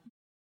 yeah.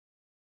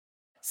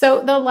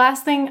 So the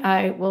last thing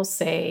I will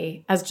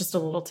say as just a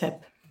little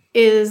tip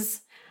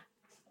is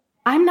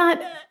I'm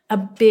not a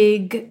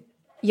big,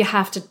 you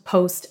have to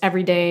post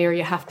every day or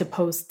you have to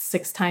post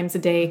 6 times a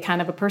day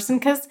kind of a person,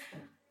 because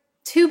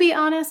to be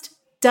honest,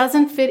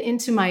 doesn't fit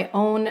into my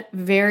own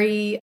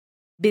very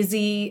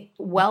busy,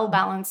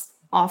 well-balanced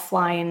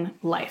offline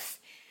life.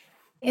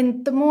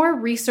 And the more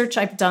research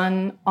I've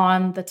done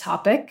on the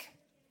topic,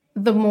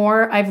 the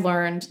more I've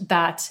learned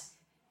that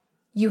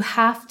you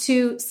have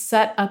to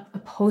set up a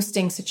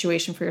posting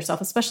situation for yourself,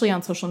 especially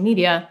on social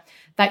media,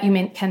 that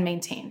you can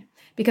maintain.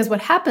 Because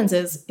what happens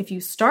is if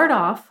you start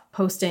off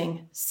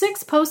posting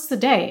 6 posts a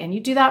day and you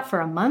do that for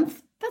a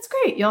month, that's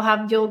great.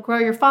 You'll grow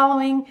your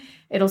following.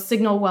 It'll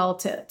signal well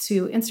to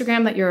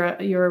Instagram that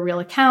you're a real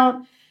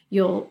account.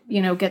 You'll,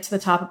 get to the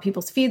top of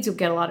people's feeds. You'll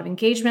get a lot of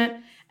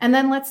engagement. And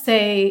then let's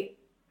say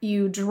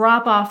you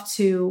drop off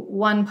to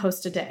 1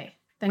 post a day.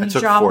 Then you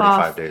drop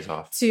 45 days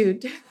off to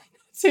 2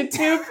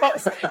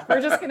 posts.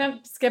 We're just going to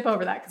skip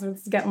over that because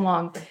it's getting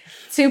long.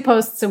 2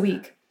 posts a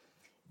week.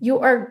 You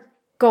are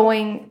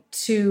going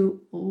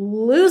to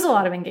lose a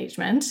lot of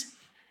engagement,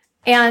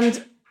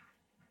 and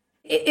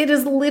it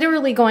is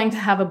literally going to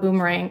have a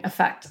boomerang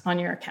effect on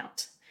your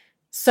account.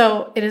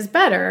 So it is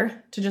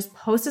better to just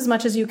post as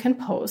much as you can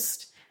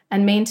post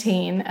and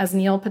maintain, as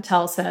Neil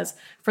Patel says,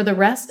 for the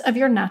rest of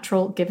your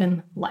natural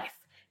given life.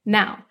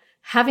 Now,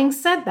 having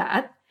said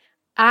that,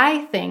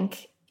 I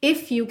think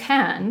if you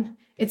can,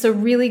 it's a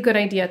really good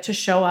idea to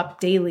show up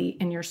daily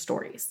in your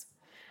stories.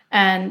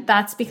 And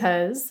that's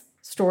because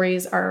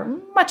stories are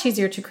much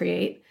easier to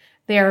create.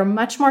 They are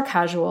much more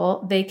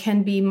casual. They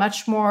can be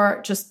much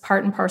more just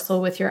part and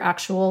parcel with your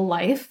actual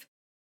life.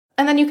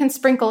 And then you can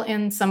sprinkle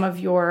in some of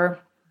your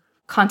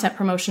content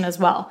promotion as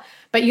well.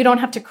 But you don't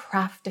have to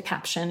craft a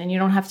caption and you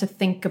don't have to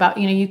think about,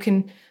 you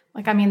can,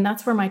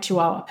 that's where my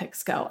Chihuahua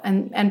pics go.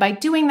 And by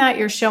doing that,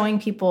 you're showing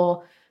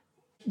people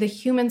the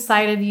human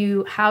side of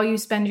you, how you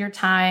spend your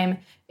time,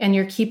 and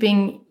you're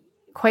keeping,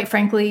 quite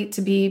frankly,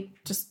 to be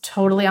just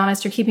totally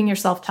honest, you're keeping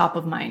yourself top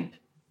of mind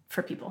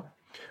for people.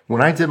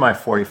 When I did my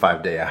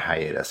 45-day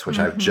hiatus, which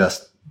I've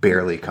just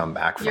barely come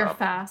back from. Your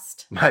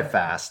fast. My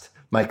fast,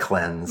 my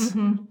cleanse,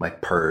 my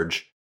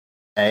purge.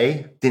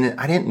 I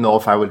didn't know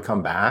if I would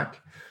come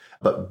back,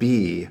 but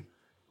B,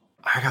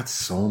 I got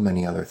so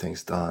many other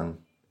things done,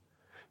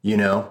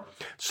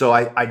 So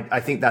I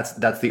think that's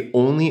the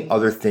only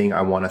other thing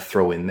I want to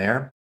throw in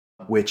there,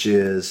 which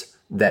is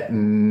that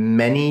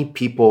many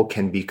people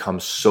can become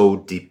so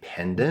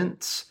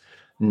dependent,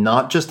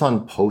 not just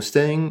on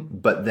posting,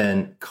 but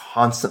then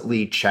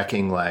constantly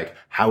checking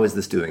how is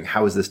this doing?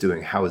 How is this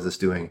doing? How is this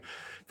doing?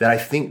 That I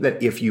think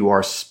that if you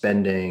are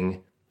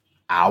spending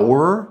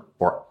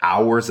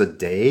hours a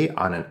day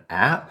on an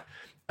app,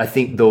 I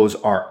think those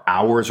are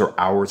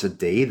hours a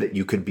day that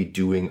you could be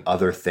doing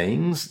other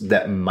things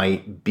that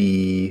might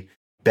be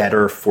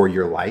better for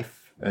your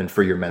life and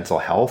for your mental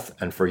health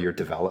and for your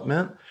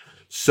development.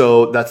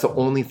 So that's the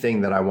only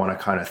thing that I want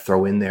to kind of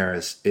throw in there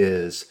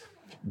is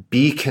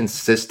be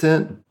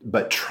consistent,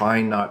 but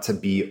try not to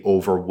be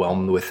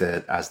overwhelmed with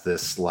it as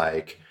this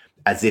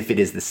as if it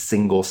is the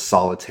single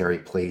solitary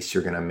place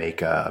you're going to make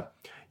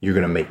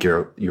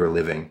your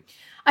living.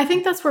 I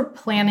think that's where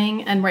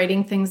planning and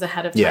writing things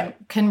ahead of time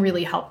can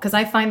really help. Because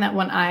I find that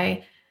when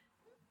I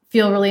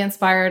feel really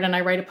inspired and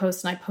I write a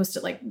post and I post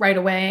it right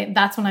away,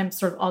 that's when I'm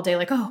sort of all day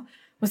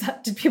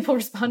did people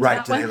respond to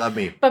that one? Right, did they love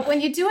me? But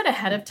when you do it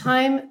ahead of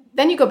time,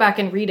 then you go back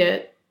and read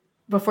it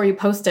before you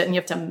post it, and you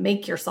have to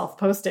make yourself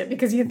post it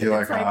because you're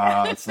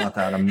it's not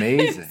that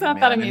amazing. It's not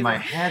that amazing. In my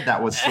head,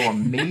 that was so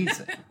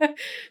amazing.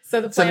 So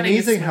it's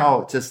amazing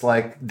how just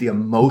the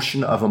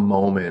emotion of a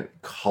moment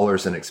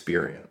colors an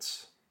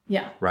experience.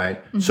 Yeah.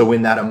 Right. Mm-hmm. So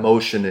when that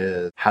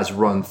emotion has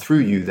run through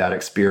you, that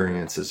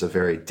experience is a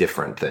very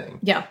different thing.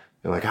 Yeah.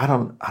 You're I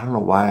don't know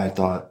why I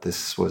thought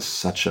this was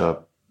such a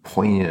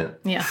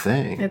poignant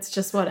thing. It's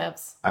just what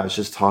ifs. I was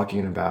just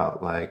talking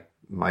about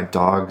my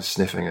dog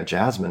sniffing a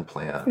jasmine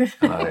plant,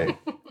 and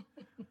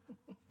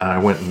I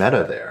went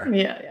meta there.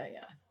 Yeah.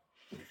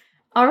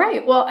 All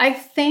right. Well, I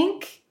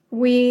think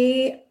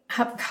we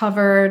have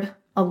covered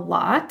a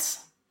lot.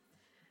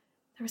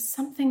 There was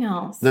something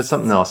else. There's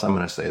something else. I'm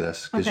going to say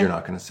this because you're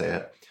not going to say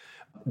it.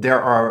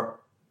 There are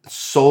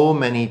so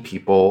many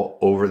people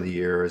over the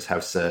years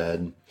have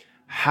said,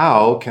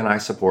 how can I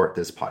support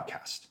this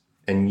podcast?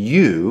 And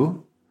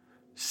you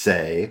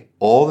say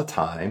all the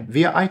time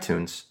via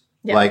iTunes,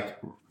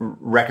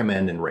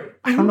 recommend and rate.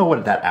 I don't know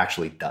what that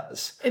actually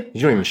does.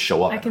 You don't even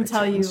show up. I can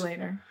tell you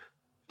later.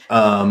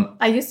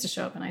 I used to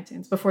show up in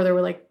iTunes before there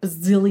were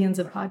bazillions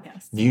of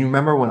podcasts. Do you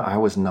remember when I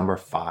was number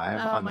 5?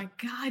 Oh my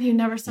God, you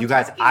never stopped. You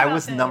guys,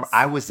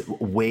 I was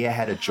way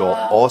ahead of Joel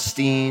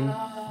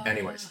Osteen.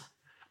 Anyways,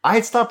 I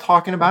had stopped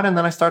talking about it and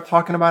then I started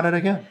talking about it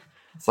again.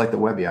 It's like the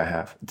Webby I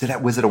have.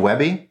 Was it a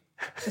Webby?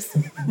 Just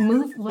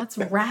move. Let's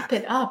wrap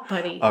it up,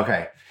 buddy.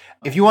 Okay.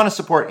 If you want to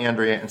support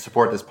Andrea and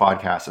support this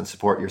podcast and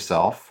support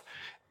yourself,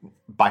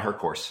 buy her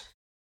course.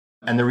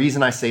 And the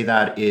reason I say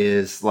that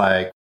is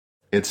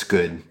it's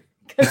good.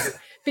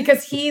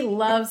 Because he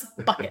loves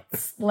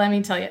buckets. Let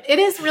me tell you, it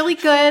is really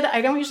good.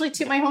 I don't usually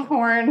toot my own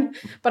horn,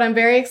 but I'm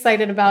very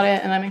excited about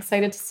it. And I'm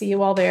excited to see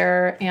you all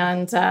there.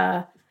 And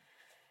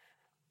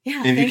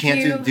if you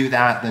can't do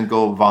that, then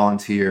go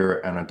volunteer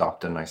and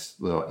adopt a nice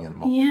little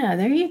animal. Yeah,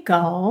 there you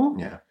go.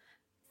 Yeah.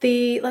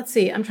 let's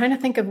see, I'm trying to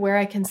think of where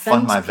I can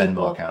send Fund my people.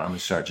 Venmo account. I'm going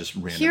to start just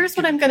randomly. Here's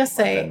what I'm going to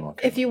say.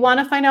 If you want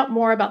to find out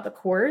more about the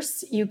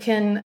course, you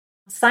can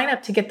sign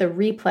up to get the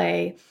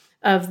replay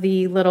of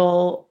the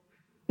little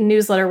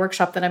newsletter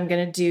workshop that I'm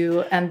going to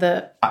do. And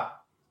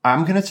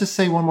I'm going to just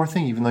say one more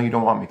thing, even though you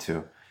don't want me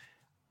to.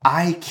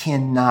 I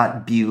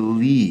cannot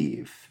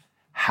believe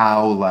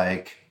how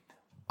like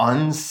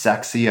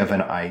unsexy of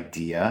an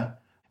idea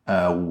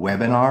a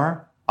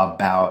webinar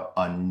about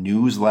a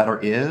newsletter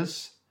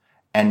is,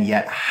 and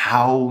yet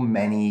how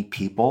many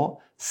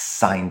people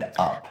signed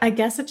up. I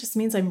guess it just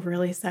means I'm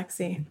really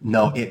sexy.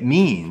 No, it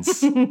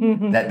means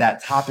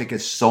that topic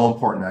is so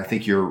important. I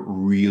think you're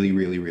really,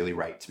 really, really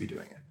right to be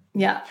doing it.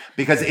 Yeah.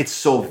 Because it's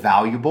so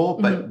valuable,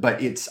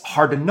 but it's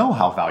hard to know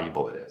how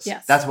valuable it is.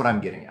 Yes. That's what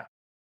I'm getting at.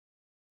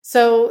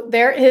 So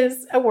there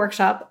is a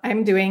workshop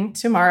I'm doing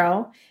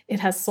tomorrow. It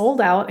has sold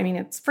out. I mean,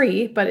 it's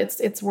free, but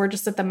we're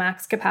just at the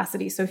max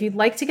capacity. So if you'd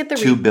like to get the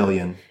 2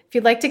 billion. If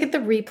you'd like to get the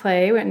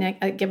replay and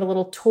I give a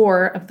little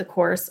tour of the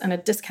course and a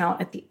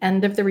discount at the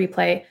end of the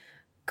replay,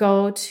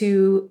 go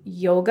to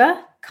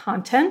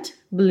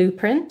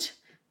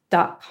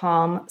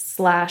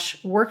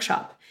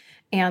yogacontentblueprint.com/workshop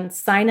and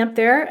sign up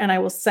there, and I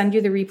will send you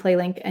the replay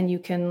link and you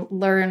can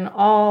learn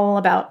all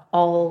about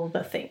all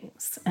the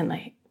things. And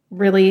I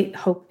really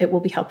hope it will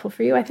be helpful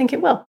for you. I think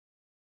it will.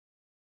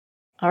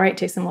 All right,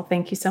 Jason. Well,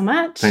 thank you so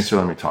much. Thanks for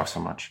letting me talk so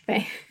much.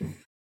 Thanks.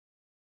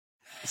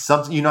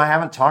 I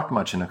haven't talked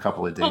much in a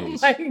couple of days. Oh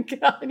my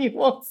God, you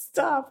won't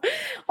stop.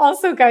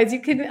 Also, guys, you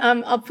can,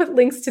 I'll put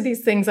links to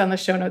these things on the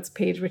show notes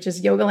page, which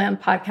is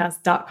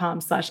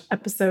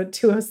yogalandpodcast.com/episode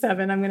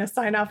 207. I'm going to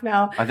sign off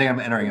now. I think I'm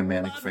entering a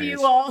manic Love phase.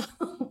 you all.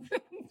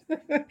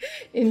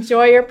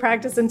 Enjoy your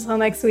practice until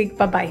next week.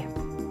 Bye-bye.